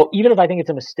 So even if I think it's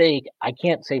a mistake, I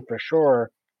can't say for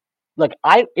sure. Like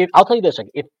I'll tell you this: like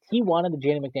if he wanted the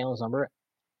Jaden McDaniels number,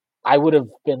 I would have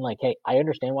been like, "Hey, I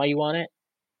understand why you want it,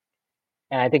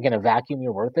 and I think in a vacuum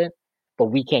you're worth it, but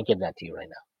we can't give that to you right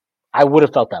now." I would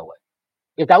have felt that way.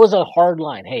 If that was a hard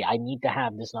line, "Hey, I need to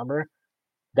have this number,"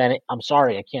 then I'm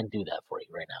sorry, I can't do that for you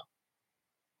right now.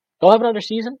 Go have another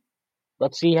season.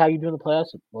 Let's see how you do in the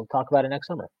playoffs. We'll talk about it next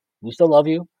summer. We still love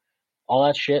you. All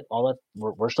that shit,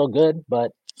 we're still good,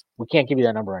 but we can't give you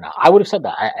that number right now. I would have said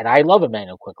that, and I love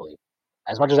Emmanuel Quickley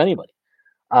as much as anybody.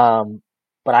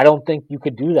 But I don't think you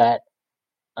could do that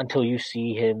until you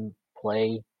see him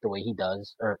play the way he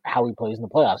does or how he plays in the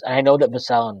playoffs. And I know that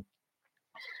Vassell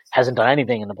hasn't done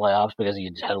anything in the playoffs because he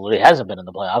literally hasn't been in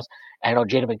the playoffs. And I know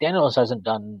Jaden McDaniels hasn't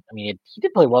done. I mean, he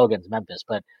did play well against Memphis,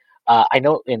 but I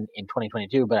know in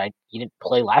 2022, but he didn't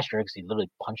play last year because he literally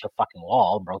punched a fucking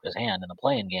wall and broke his hand in the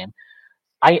play-in game.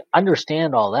 I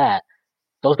understand all that.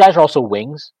 Those guys are also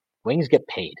wings. Wings get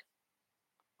paid.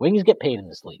 Wings get paid in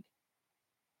this league.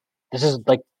 This is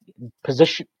like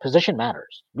position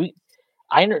matters.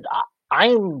 I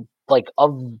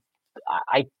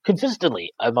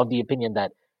consistently am of the opinion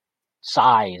that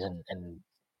size and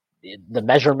the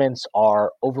measurements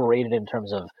are overrated in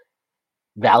terms of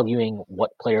valuing what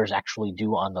players actually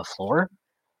do on the floor.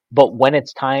 But when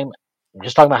it's time, I'm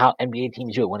just talking about how NBA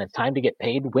teams do it. When it's time to get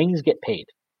paid, wings get paid.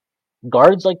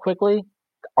 Guards like Quickley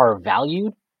are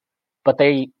valued, but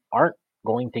they aren't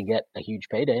going to get a huge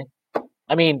payday.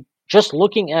 I mean, just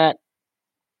looking at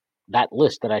that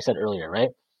list that I said earlier,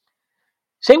 right?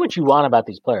 Say what you want about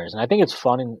these players, and I think it's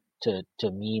fun to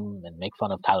meme and make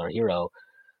fun of Tyler Hero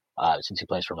since he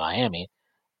plays for Miami.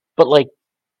 But like,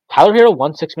 Tyler Hero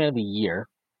won Sixth Man of the Year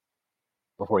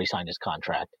before he signed his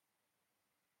contract.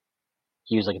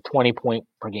 He was like a 20-point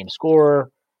per game scorer.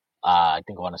 I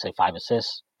think I want to say 5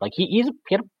 assists. Like he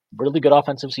had a really good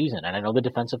offensive season, and I know the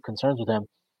defensive concerns with him.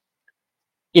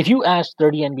 If you ask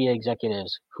 30 NBA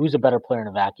executives who's a better player in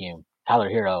a vacuum, Tyler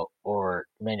Hero or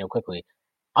Emmanuel Quickley,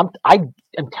 I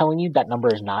am telling you that number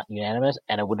is not unanimous,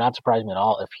 and it would not surprise me at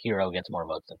all if Hero gets more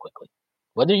votes than Quickley.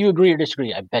 Whether you agree or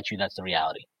disagree, I bet you that's the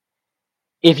reality.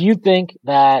 If you think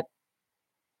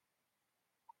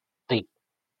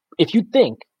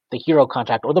the Hero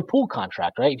contract or the Poole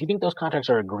contract, right? If you think those contracts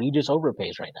are egregious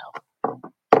overpays right now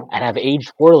and have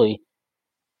aged poorly,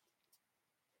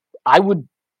 I would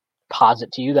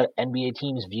posit to you that NBA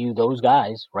teams view those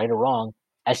guys, right or wrong,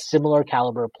 as similar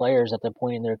caliber players at the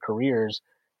point in their careers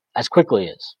as Quickley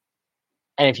is.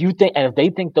 And if they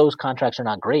think those contracts are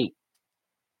not great,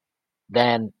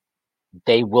 then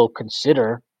they will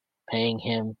consider paying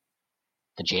him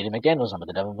the Jaden McDaniels number,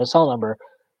 the Devin Vassell number,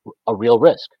 a real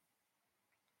risk.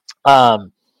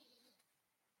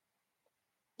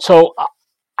 So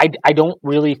I don't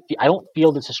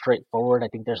feel this is straightforward. I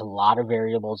think there's a lot of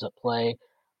variables at play.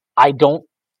 I don't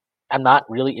I'm not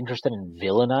really interested in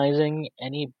villainizing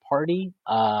any party.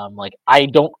 I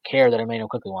don't care that Emmanuel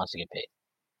Quickley wants to get paid.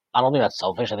 I don't think that's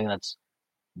selfish. I think that's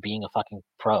being a fucking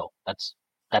pro. That's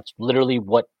literally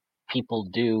what people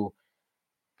do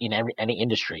in any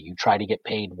industry. You try to get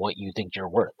paid what you think you're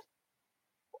worth,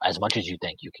 as much as you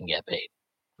think you can get paid,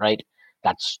 right?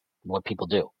 That's what people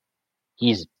do.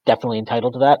 He's definitely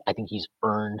entitled to that. I think he's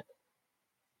earned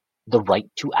the right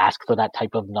to ask for that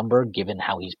type of number, given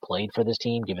how he's played for this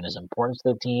team, given his importance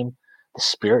to the team, the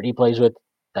spirit he plays with,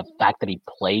 the fact that he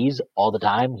plays all the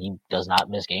time, he does not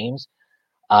miss games,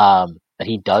 that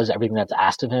he does everything that's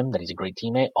asked of him, that he's a great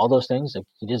teammate, all those things.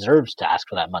 He deserves to ask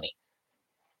for that money.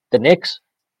 The Knicks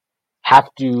have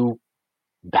to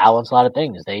balance a lot of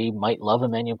things. They might love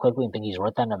Emmanuel Quickley and think he's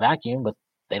worth that in a vacuum, but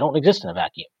they don't exist in a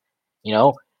vacuum.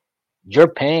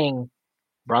 You're paying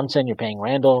Brunson, you're paying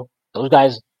Randall. Those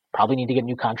guys probably need to get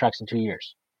new contracts in 2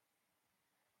 years.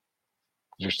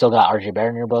 You still got RJ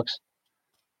Barrett in your books,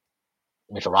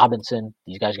 Mitchell Robinson.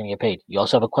 These guys are going to get paid. You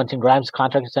also have a Quentin Grimes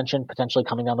contract extension potentially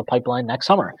coming down the pipeline next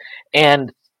summer.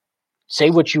 And say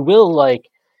what you will,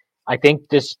 I think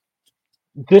this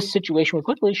situation with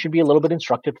Quickley should be a little bit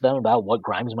instructive to them about what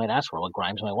Grimes might ask for, what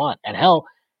Grimes might want. And hell,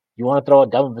 you want to throw a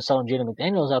Devin Vassell and Jaden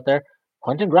McDaniels out there,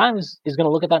 Quentin Grimes is going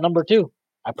to look at that number too.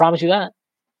 I promise you that.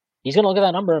 He's going to look at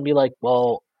that number and be like,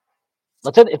 well,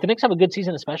 let's say if the Knicks have a good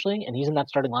season, especially, and he's in that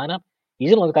starting lineup,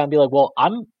 he's going to look at that and be like, well,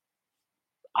 I'm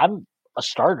a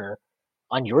starter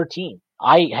on your team.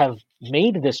 I have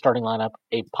made this starting lineup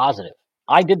a positive.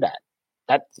 I did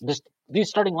that. This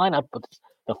starting lineup with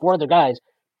the four other guys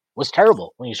was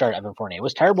terrible when you started Evan Fournier. It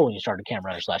was terrible when you started Cam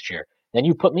Reddish last year. Then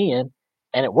you put me in,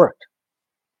 and it worked.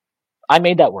 I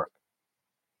made that work.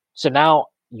 So now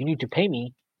you need to pay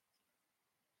me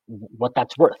what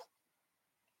that's worth.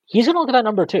 He's going to look at that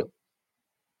number too.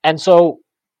 And so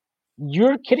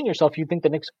you're kidding yourself if you think the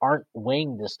Knicks aren't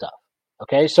weighing this stuff.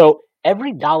 Okay? So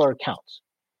every dollar counts.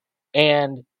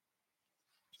 And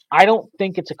I don't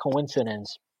think it's a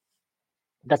coincidence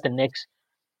that the Knicks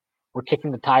were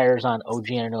kicking the tires on OG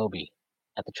Anunoby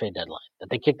at the trade deadline, that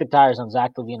they kicked the tires on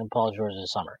Zach LaVine and Paul George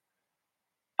this summer.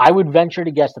 I would venture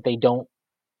to guess that they don't,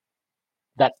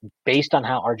 that based on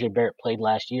how RJ Barrett played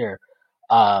last year,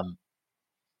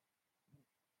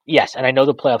 yes, and I know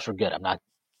the playoffs were good. I'm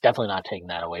definitely not taking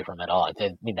that away from it at all. I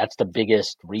mean, that's the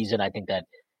biggest reason I think that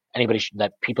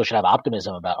people should have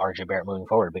optimism about RJ Barrett moving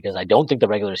forward, because I don't think the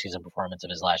regular season performance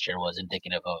of his last year was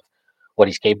indicative of what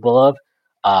he's capable of.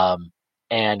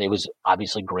 And it was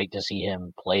obviously great to see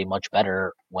him play much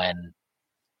better when,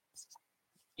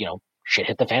 shit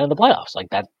hit the fan in the playoffs. Like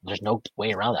that, there's no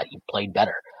way around that. He played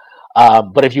better.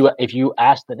 But if you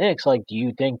ask the Knicks, do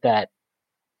you think that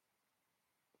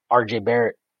RJ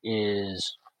Barrett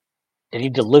did he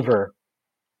deliver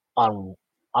on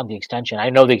the extension? I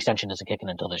know the extension isn't kicking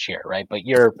until this year, right? But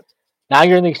you're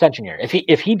in the extension year.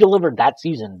 If he delivered that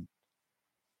season,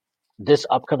 this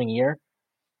upcoming year,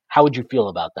 how would you feel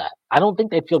about that? I don't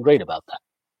think they'd feel great about that.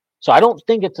 So I don't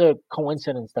think it's a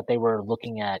coincidence that they were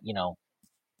looking at,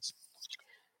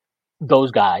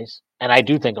 those guys. And I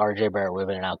do think RJ Barrett would have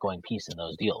been an outgoing piece in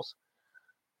those deals.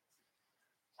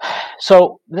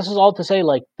 So this is all to say,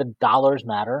 the dollars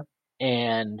matter,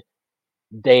 and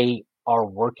they are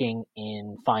working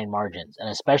in fine margins. And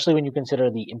especially when you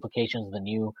consider the implications of the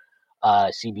new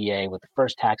CBA with the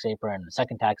first tax apron and the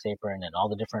second tax apron and all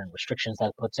the different restrictions that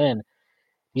it puts in,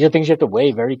 these are things you have to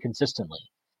weigh very consistently,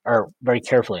 or very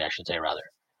carefully, I should say, rather.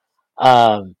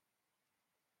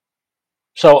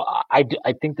 So I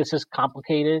think this is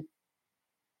complicated.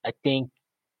 I think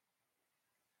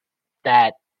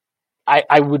that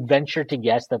I would venture to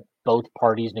guess that both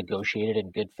parties negotiated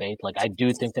in good faith. I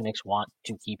do think the Knicks want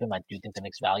to keep him. I do think the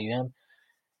Knicks value him.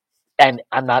 And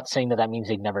I'm not saying that means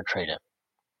they'd never trade him.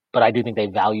 But I do think they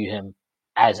value him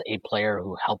as a player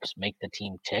who helps make the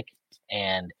team tick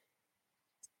and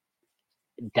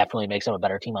definitely makes them a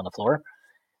better team on the floor.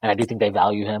 And I do think they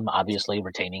value him, obviously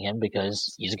retaining him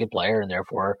because he's a good player, and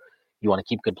therefore you want to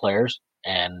keep good players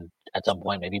and at some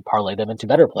point maybe parlay them into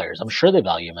better players. I'm sure they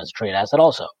value him as a trade asset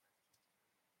also.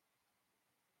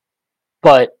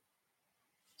 But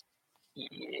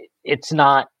it's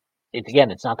not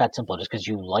that simple. Just because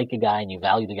you like a guy and you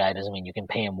value the guy doesn't mean you can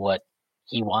pay him what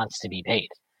he wants to be paid.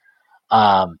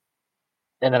 And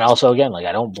then also, again,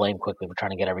 I don't blame Quickley for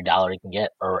trying to get every dollar he can get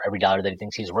or every dollar that he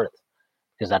thinks he's worth,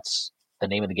 because that's the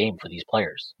name of the game for these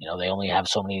players. They only have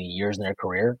so many years in their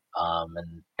career,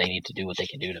 and they need to do what they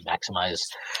can do to maximize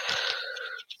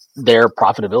their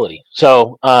profitability.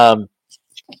 So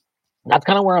that's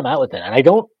kind of where I'm at with it. And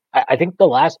I think the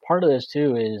last part of this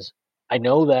too is I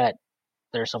know that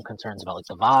there's some concerns about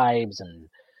the vibes and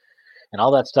and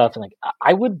all that stuff. And like,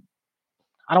 I don't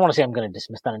want to say I'm going to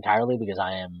dismiss that entirely because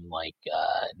I am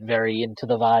very into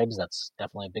the vibes. That's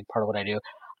definitely a big part of what I do.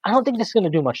 I don't think this is going to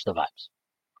do much to the vibes.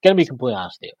 Going to be completely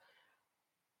honest with you.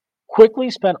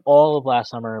 Quickley spent all of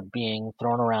last summer being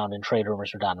thrown around in trade rumors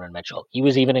for Donovan Mitchell. He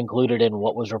was even included in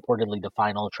what was reportedly the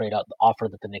final trade offer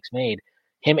that the Knicks made.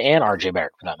 Him and RJ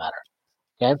Barrett, for that matter.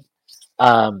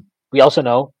 Okay. We also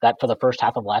know that for the first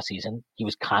half of last season, he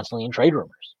was constantly in trade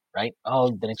rumors, right?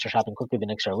 Oh, the Knicks are shopping Quickley. The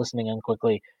Knicks are listening in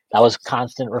Quickley. That was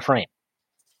constant refrain.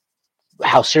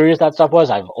 How serious that stuff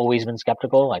was, I've always been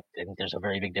skeptical. I think there's a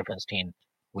very big difference between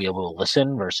we will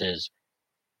listen versus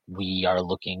we are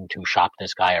looking to shop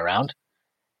this guy around.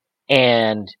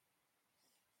 And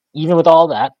even with all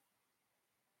that,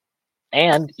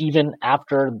 and even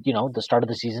after, the start of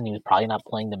the season, he was probably not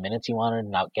playing the minutes he wanted,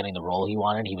 not getting the role he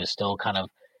wanted. He was still kind of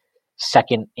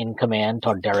second in command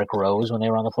to Derrick Rose when they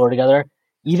were on the floor together.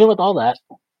 Even with all that,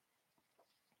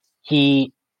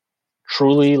 he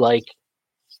truly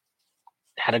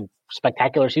had a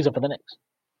spectacular season for the Knicks.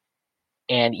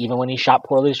 And even when he shot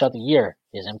poorly to start the year,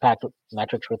 his impact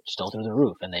metrics were still through the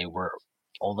roof, and they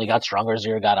only got stronger as the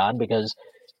year got on because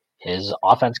his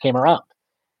offense came around.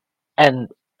 And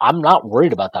I'm not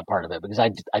worried about that part of it because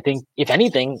I think, if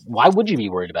anything, why would you be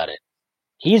worried about it?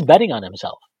 He's betting on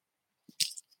himself.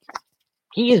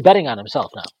 He is betting on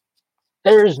himself now.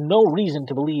 There is no reason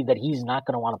to believe that he's not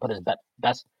going to want to put his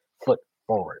best foot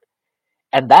forward.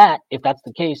 And that, if that's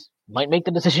the case, might make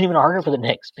the decision even harder for the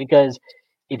Knicks because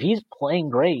if he's playing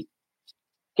great,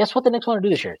 guess what the Knicks want to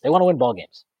do this year? They want to win ball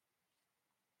games.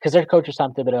 Because their coach is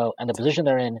Tom Thibodeau, and the position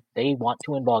they're in, they want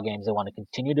to win ball games. They want to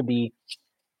continue to be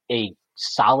a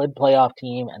solid playoff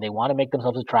team, and they want to make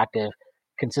themselves attractive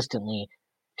consistently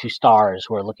to stars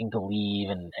who are looking to leave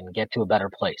and get to a better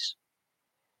place.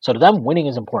 So to them, winning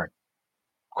is important.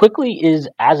 Quickley is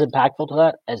as impactful to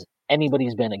that as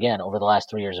anybody's been, again, over the last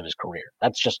 3 years of his career.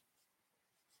 That's just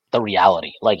the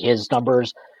reality. Like his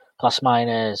numbers, plus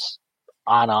minus,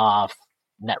 on off,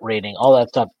 net rating, all that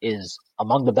stuff is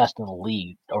among the best in the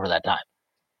league over that time.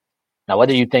 Now,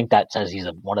 whether you think that says he's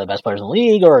one of the best players in the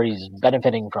league or he's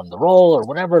benefiting from the role or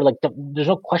whatever, there's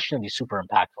no question that he's super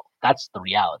impactful. That's the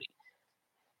reality.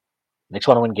 Knicks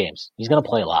want to win games. He's going to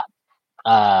play a lot.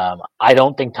 I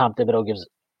don't think Tom Thibodeau gives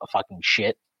a fucking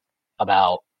shit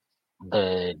about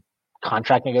the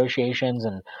contract negotiations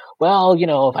and,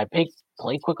 if I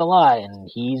play Quick a lot and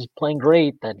he's playing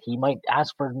great, that he might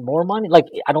ask for more money.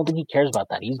 I don't think he cares about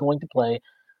that. He's going to play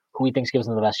who he thinks gives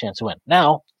him the best chance to win.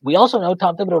 Now, we also know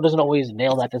Tom Thibodeau doesn't always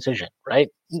nail that decision, right?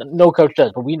 No coach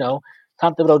does, but we know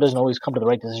Tom Thibodeau doesn't always come to the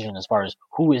right decision as far as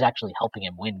who is actually helping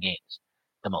him win games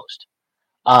the most.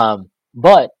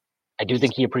 But I do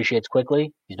think he appreciates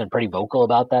Quickley. He's been pretty vocal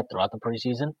about that throughout the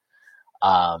preseason.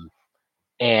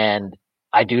 And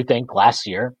I do think last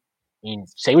year,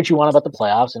 say what you want about the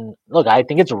playoffs, and look, I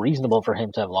think it's reasonable for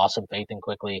him to have lost some faith in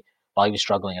Quickley while he was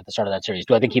struggling at the start of that series.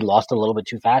 Do I think he lost a little bit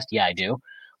too fast? Yeah, I do.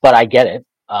 But I get it.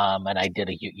 And I did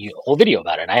a whole video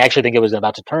about it. And I actually think it was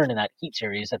about to turn in that Heat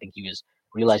series. I think he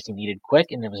realized he needed Quick,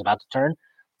 and it was about to turn.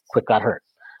 Quick got hurt.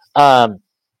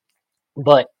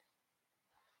 But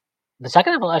the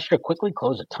second half of last year, Quickley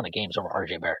closed a ton of games over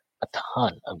RJ Barrett. A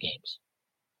ton of games.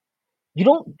 You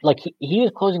don't, he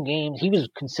was closing games. He was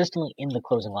consistently in the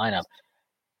closing lineup.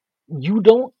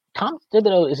 Tom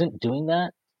Thibodeau isn't doing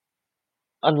that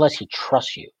unless he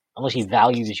trusts you, unless he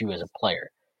values you as a player.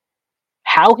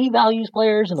 How he values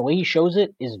players and the way he shows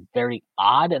it is very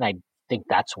odd, and I think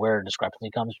that's where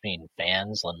discrepancy comes between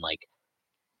fans and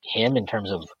him in terms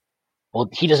of, well,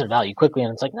 he doesn't value Quickley,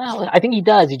 and it's like, no, I think he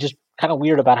does. He's just kind of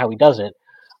weird about how he does it.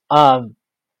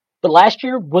 But last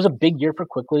year was a big year for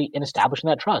Quickley in establishing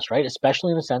that trust, right?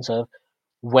 Especially in the sense of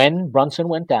when Brunson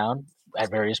went down at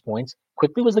various points,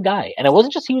 Quickley was the guy. And it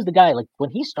wasn't just he was the guy.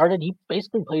 When he started, he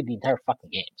basically played the entire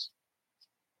fucking games.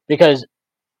 Because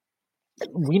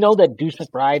we know that Deuce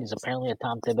McBride is apparently a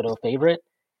Tom Thibodeau favorite.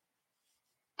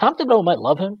 Tom Thibodeau might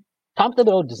love him. Tom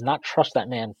Thibodeau does not trust that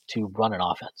man to run an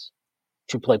offense,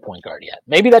 to play point guard yet.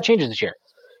 Maybe that changes this year.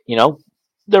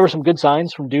 There were some good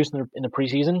signs from Deuce in the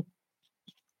preseason.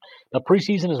 The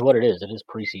preseason is what it is. It is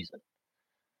preseason.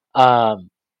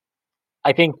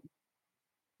 I think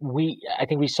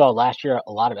we saw last year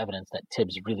a lot of evidence that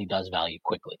Tibbs really does value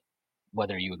Quickley,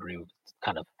 whether you agree with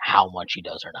kind of how much he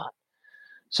does or not.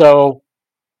 So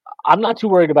I'm not too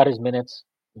worried about his minutes,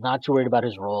 not too worried about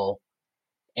his role.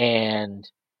 And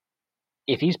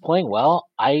if he's playing well,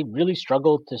 I really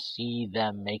struggle to see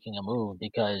them making a move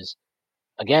because,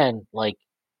 again,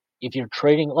 if you're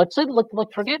trading, let's say,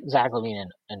 forget Zach LaVine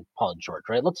and Paul George,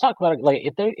 right? Let's talk about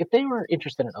it. If they were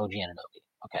interested in OG Anunoby,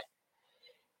 okay,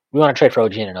 we want to trade for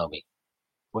OG Anunoby.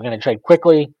 we're going to trade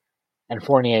Quickley and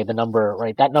Fournier, the number,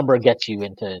 right? That number gets you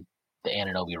into the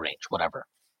Anunoby range, whatever.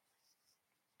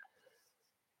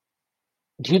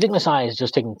 Do you think Masai is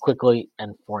just taking Quickley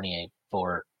and Fournier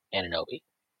for Anunoby?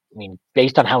 I mean,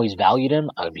 based on how he's valued him,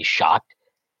 I would be shocked.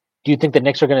 Do you think the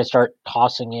Knicks are going to start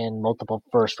tossing in multiple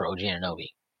firsts for OG Anunoby?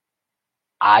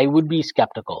 I would be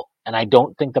skeptical, and I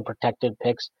don't think the protected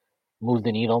picks move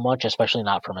the needle much, especially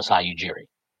not for Masai Ujiri.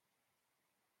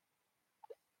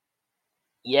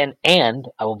 And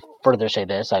I will further say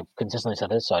this, I've consistently said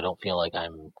this, so I don't feel like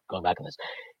I'm going back on this.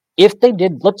 If they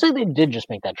did, let's say they did just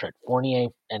make that trade, Fournier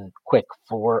and Quick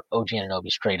for OG Anunoby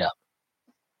straight up,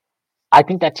 I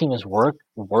think that team is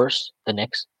worse, the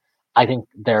Knicks. I think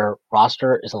their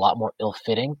roster is a lot more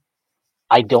ill-fitting.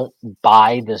 I don't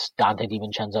buy this Dante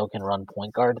DiVincenzo can run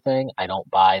point guard thing. I don't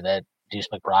buy that Deuce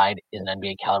McBride is an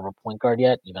NBA caliber point guard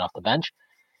yet, even off the bench.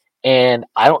 And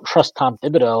I don't trust Tom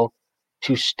Thibodeau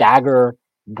to stagger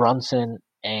Brunson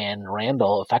and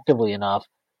Randall effectively enough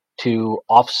to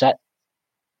offset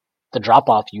the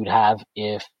drop-off you'd have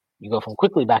if you go from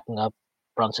quickly backing up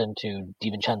Brunson to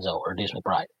DiVincenzo or Deuce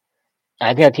McBride. And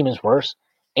I think that team is worse.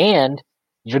 And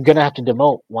you're going to have to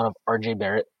demote one of RJ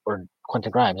Barrett or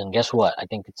Quentin Grimes. And guess what? I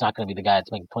think it's not going to be the guy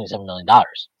that's making $27 million. I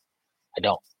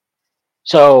don't.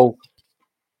 So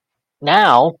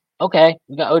now, okay,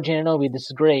 we got OG Anunoby. This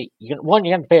is great. You're going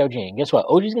to pay OG. And guess what?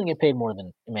 OG's going to get paid more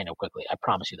than Emmanuel Quickley. I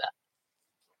promise you that.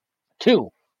 2,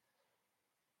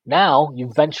 now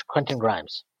you've benched Quentin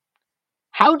Grimes.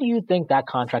 How do you think that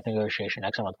contract negotiation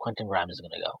next time with Quentin Grimes is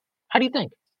going to go? How do you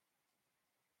think?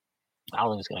 I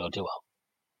don't think it's going to go too well.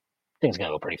 I think it's going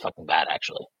to go pretty fucking bad,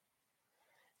 actually.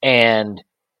 And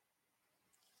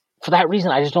for that reason,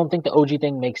 I just don't think the OG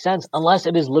thing makes sense unless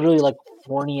it is literally like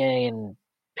Fournier and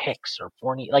picks or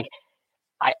Fournier. Like,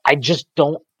 I just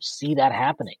don't see that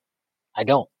happening. I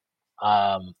don't.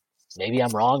 Maybe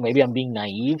I'm wrong. Maybe I'm being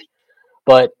naive.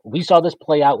 But we saw this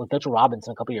play out with Mitchell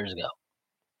Robinson a couple years ago.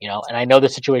 You know, and I know the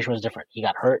situation was different. He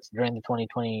got hurt during the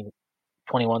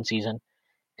 2020-21 season.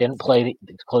 Didn't play to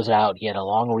close it out. He had a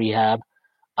long rehab.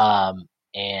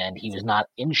 And he was not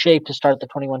in shape to start the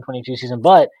 21-22 season.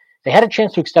 But they had a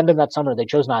chance to extend him that summer. They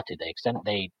chose not to.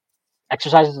 They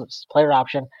exercised his player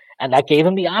option, and that gave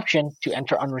him the option to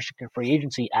enter unrestricted free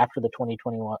agency after the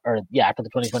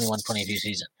 2021-22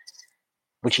 season,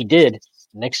 which he did.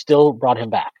 Knicks still brought him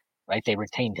back, right? They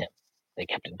retained him. They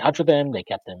kept in touch with him. They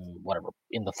kept him, whatever,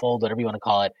 in the fold, whatever you want to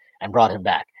call it, and brought him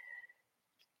back.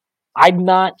 I'm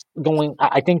not going.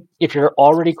 I think if you're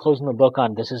already closing the book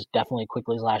on this is definitely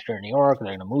Quickley's last year in New York, or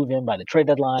they're going to move him by the trade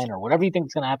deadline, or whatever you think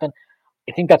is going to happen,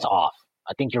 I think that's off.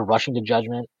 I think you're rushing to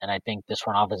judgment, and I think this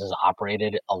front office has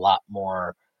operated a lot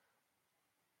more.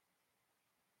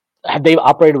 They've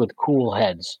operated with cool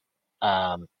heads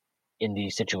in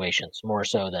these situations, more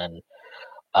so than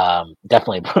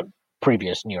definitely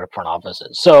previous New York front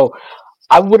offices. So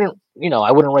I wouldn't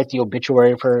write the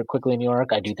obituary for Quickley in New York.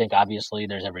 I do think obviously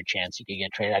there's every chance he could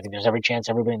get traded. I think there's every chance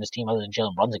everybody in this team other than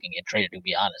Jalen Brunson can get traded, to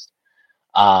be honest.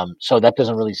 So that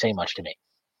doesn't really say much to me.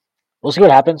 We'll see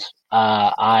what happens.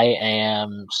 I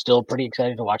am still pretty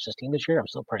excited to watch this team this year. I'm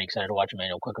still pretty excited to watch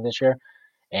Emmanuel Quickley this year.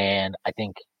 And I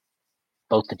think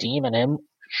both the team and him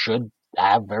should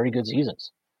have very good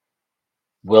seasons.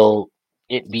 Will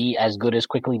it be as good as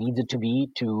Quickley needs it to be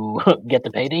to get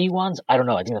the payday he wants? I don't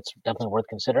know. I think that's definitely worth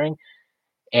considering.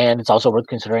 And it's also worth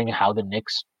considering how the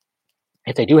Knicks,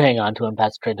 if they do hang on to him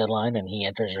past the trade deadline and he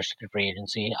enters restricted free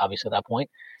agency, obviously at that point,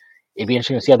 it'd be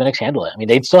interesting to see how the Knicks handle it. I mean,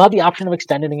 they'd still have the option of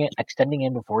extending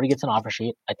him before he gets an offer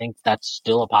sheet. I think that's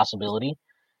still a possibility.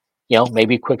 You know,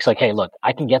 maybe Quick's like, hey, look,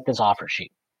 I can get this offer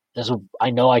sheet.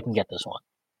 I know I can get this one.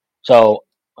 So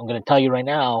I'm going to tell you right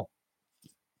now,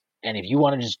 and if you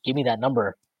want to just give me that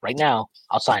number right now,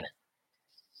 I'll sign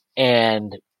it.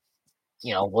 And,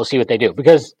 you know, we'll see what they do.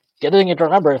 Because the other thing you have to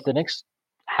remember, if the Knicks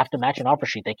have to match an offer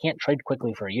sheet, they can't trade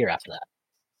Quickley for a year after that.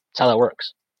 That's how that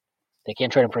works. They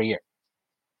can't trade him for a year.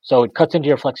 So it cuts into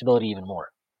your flexibility even more,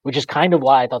 which is kind of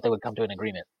why I thought they would come to an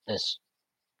agreement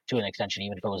to an extension,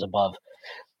 even if it was above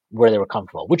where they were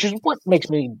comfortable, which is what makes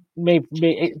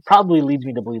it probably leads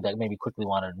me to believe that maybe Quickley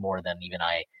wanted more than even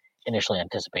I initially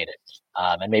anticipated,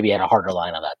 and maybe had a harder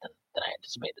line on that than I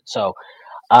anticipated. So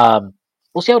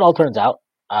we'll see how it all turns out.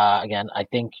 Again, I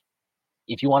think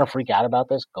if you want to freak out about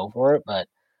this, go for it. But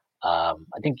I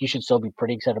think you should still be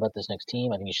pretty excited about this next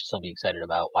team. I think you should still be excited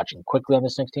about watching Quickley on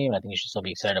this next team. I think you should still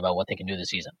be excited about what they can do this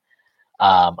season.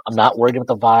 I'm not worried about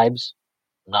the vibes.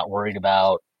 I'm not worried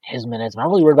about his minutes. I'm not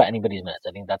really worried about anybody's minutes.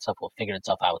 I think that stuff will figure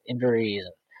itself out with injuries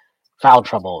and foul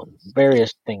trouble and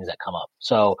various things that come up.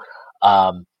 So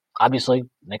obviously,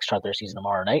 Knicks start their season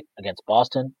tomorrow night against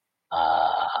Boston.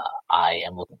 I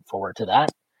am looking forward to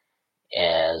that,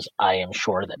 as I am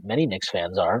sure that many Knicks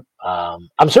fans are.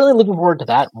 I'm certainly looking forward to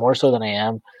that more so than I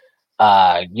am,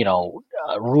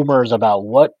 rumors about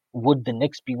what would the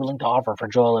Knicks be willing to offer for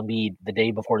Joel Embiid the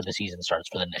day before the season starts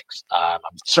for the Knicks. I'm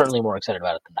certainly more excited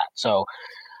about it than that. So,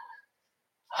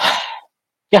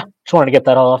 yeah, just wanted to get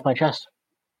that all off my chest.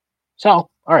 So, all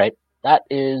right, that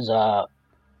is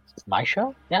my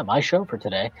show. Yeah, my show for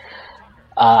today.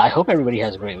 I hope everybody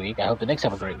has a great week. I hope the Knicks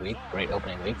have a great week, great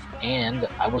opening week, and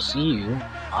I will see you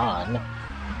on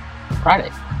Friday.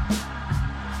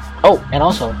 Oh, and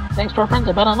also, thanks to our friends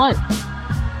at BetOnline.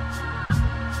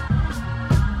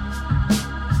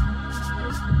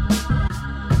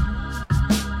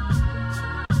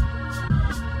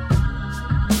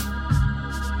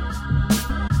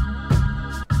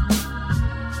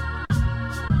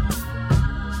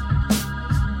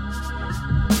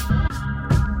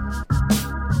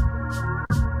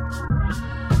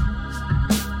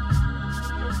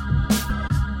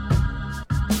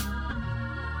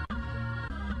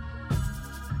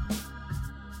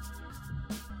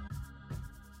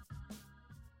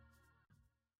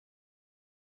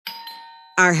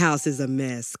 Our house is a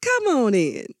mess. Come on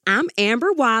in. I'm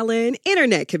Amber Wallen,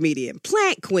 internet comedian,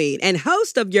 plant queen, and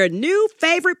host of your new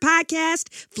favorite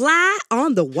podcast, Fly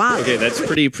on the Wallen. Okay, that's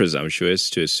pretty presumptuous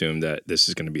to assume that this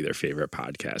is going to be their favorite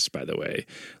podcast, by the way.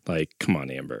 Like, come on,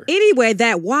 Amber. Anyway,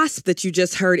 that wasp that you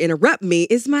just heard interrupt me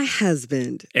is my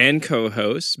husband. And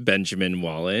co-host, Benjamin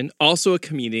Wallen, also a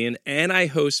comedian, and I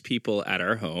host people at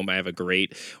our home. I have a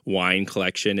great wine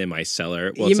collection in my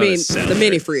cellar. Well, you mean the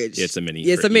mini fridge? It's a mini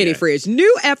fridge. It's a mini fridge.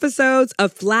 New episodes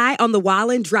of Fly on the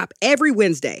Wallen drop every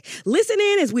Wednesday. Listen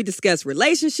in as we discuss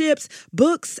relationships,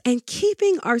 books, and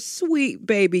keeping our sweet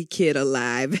baby kid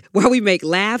alive while we make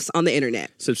laughs on the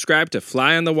internet. Subscribe to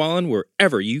Fly on the Wallen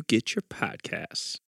wherever you get your podcasts.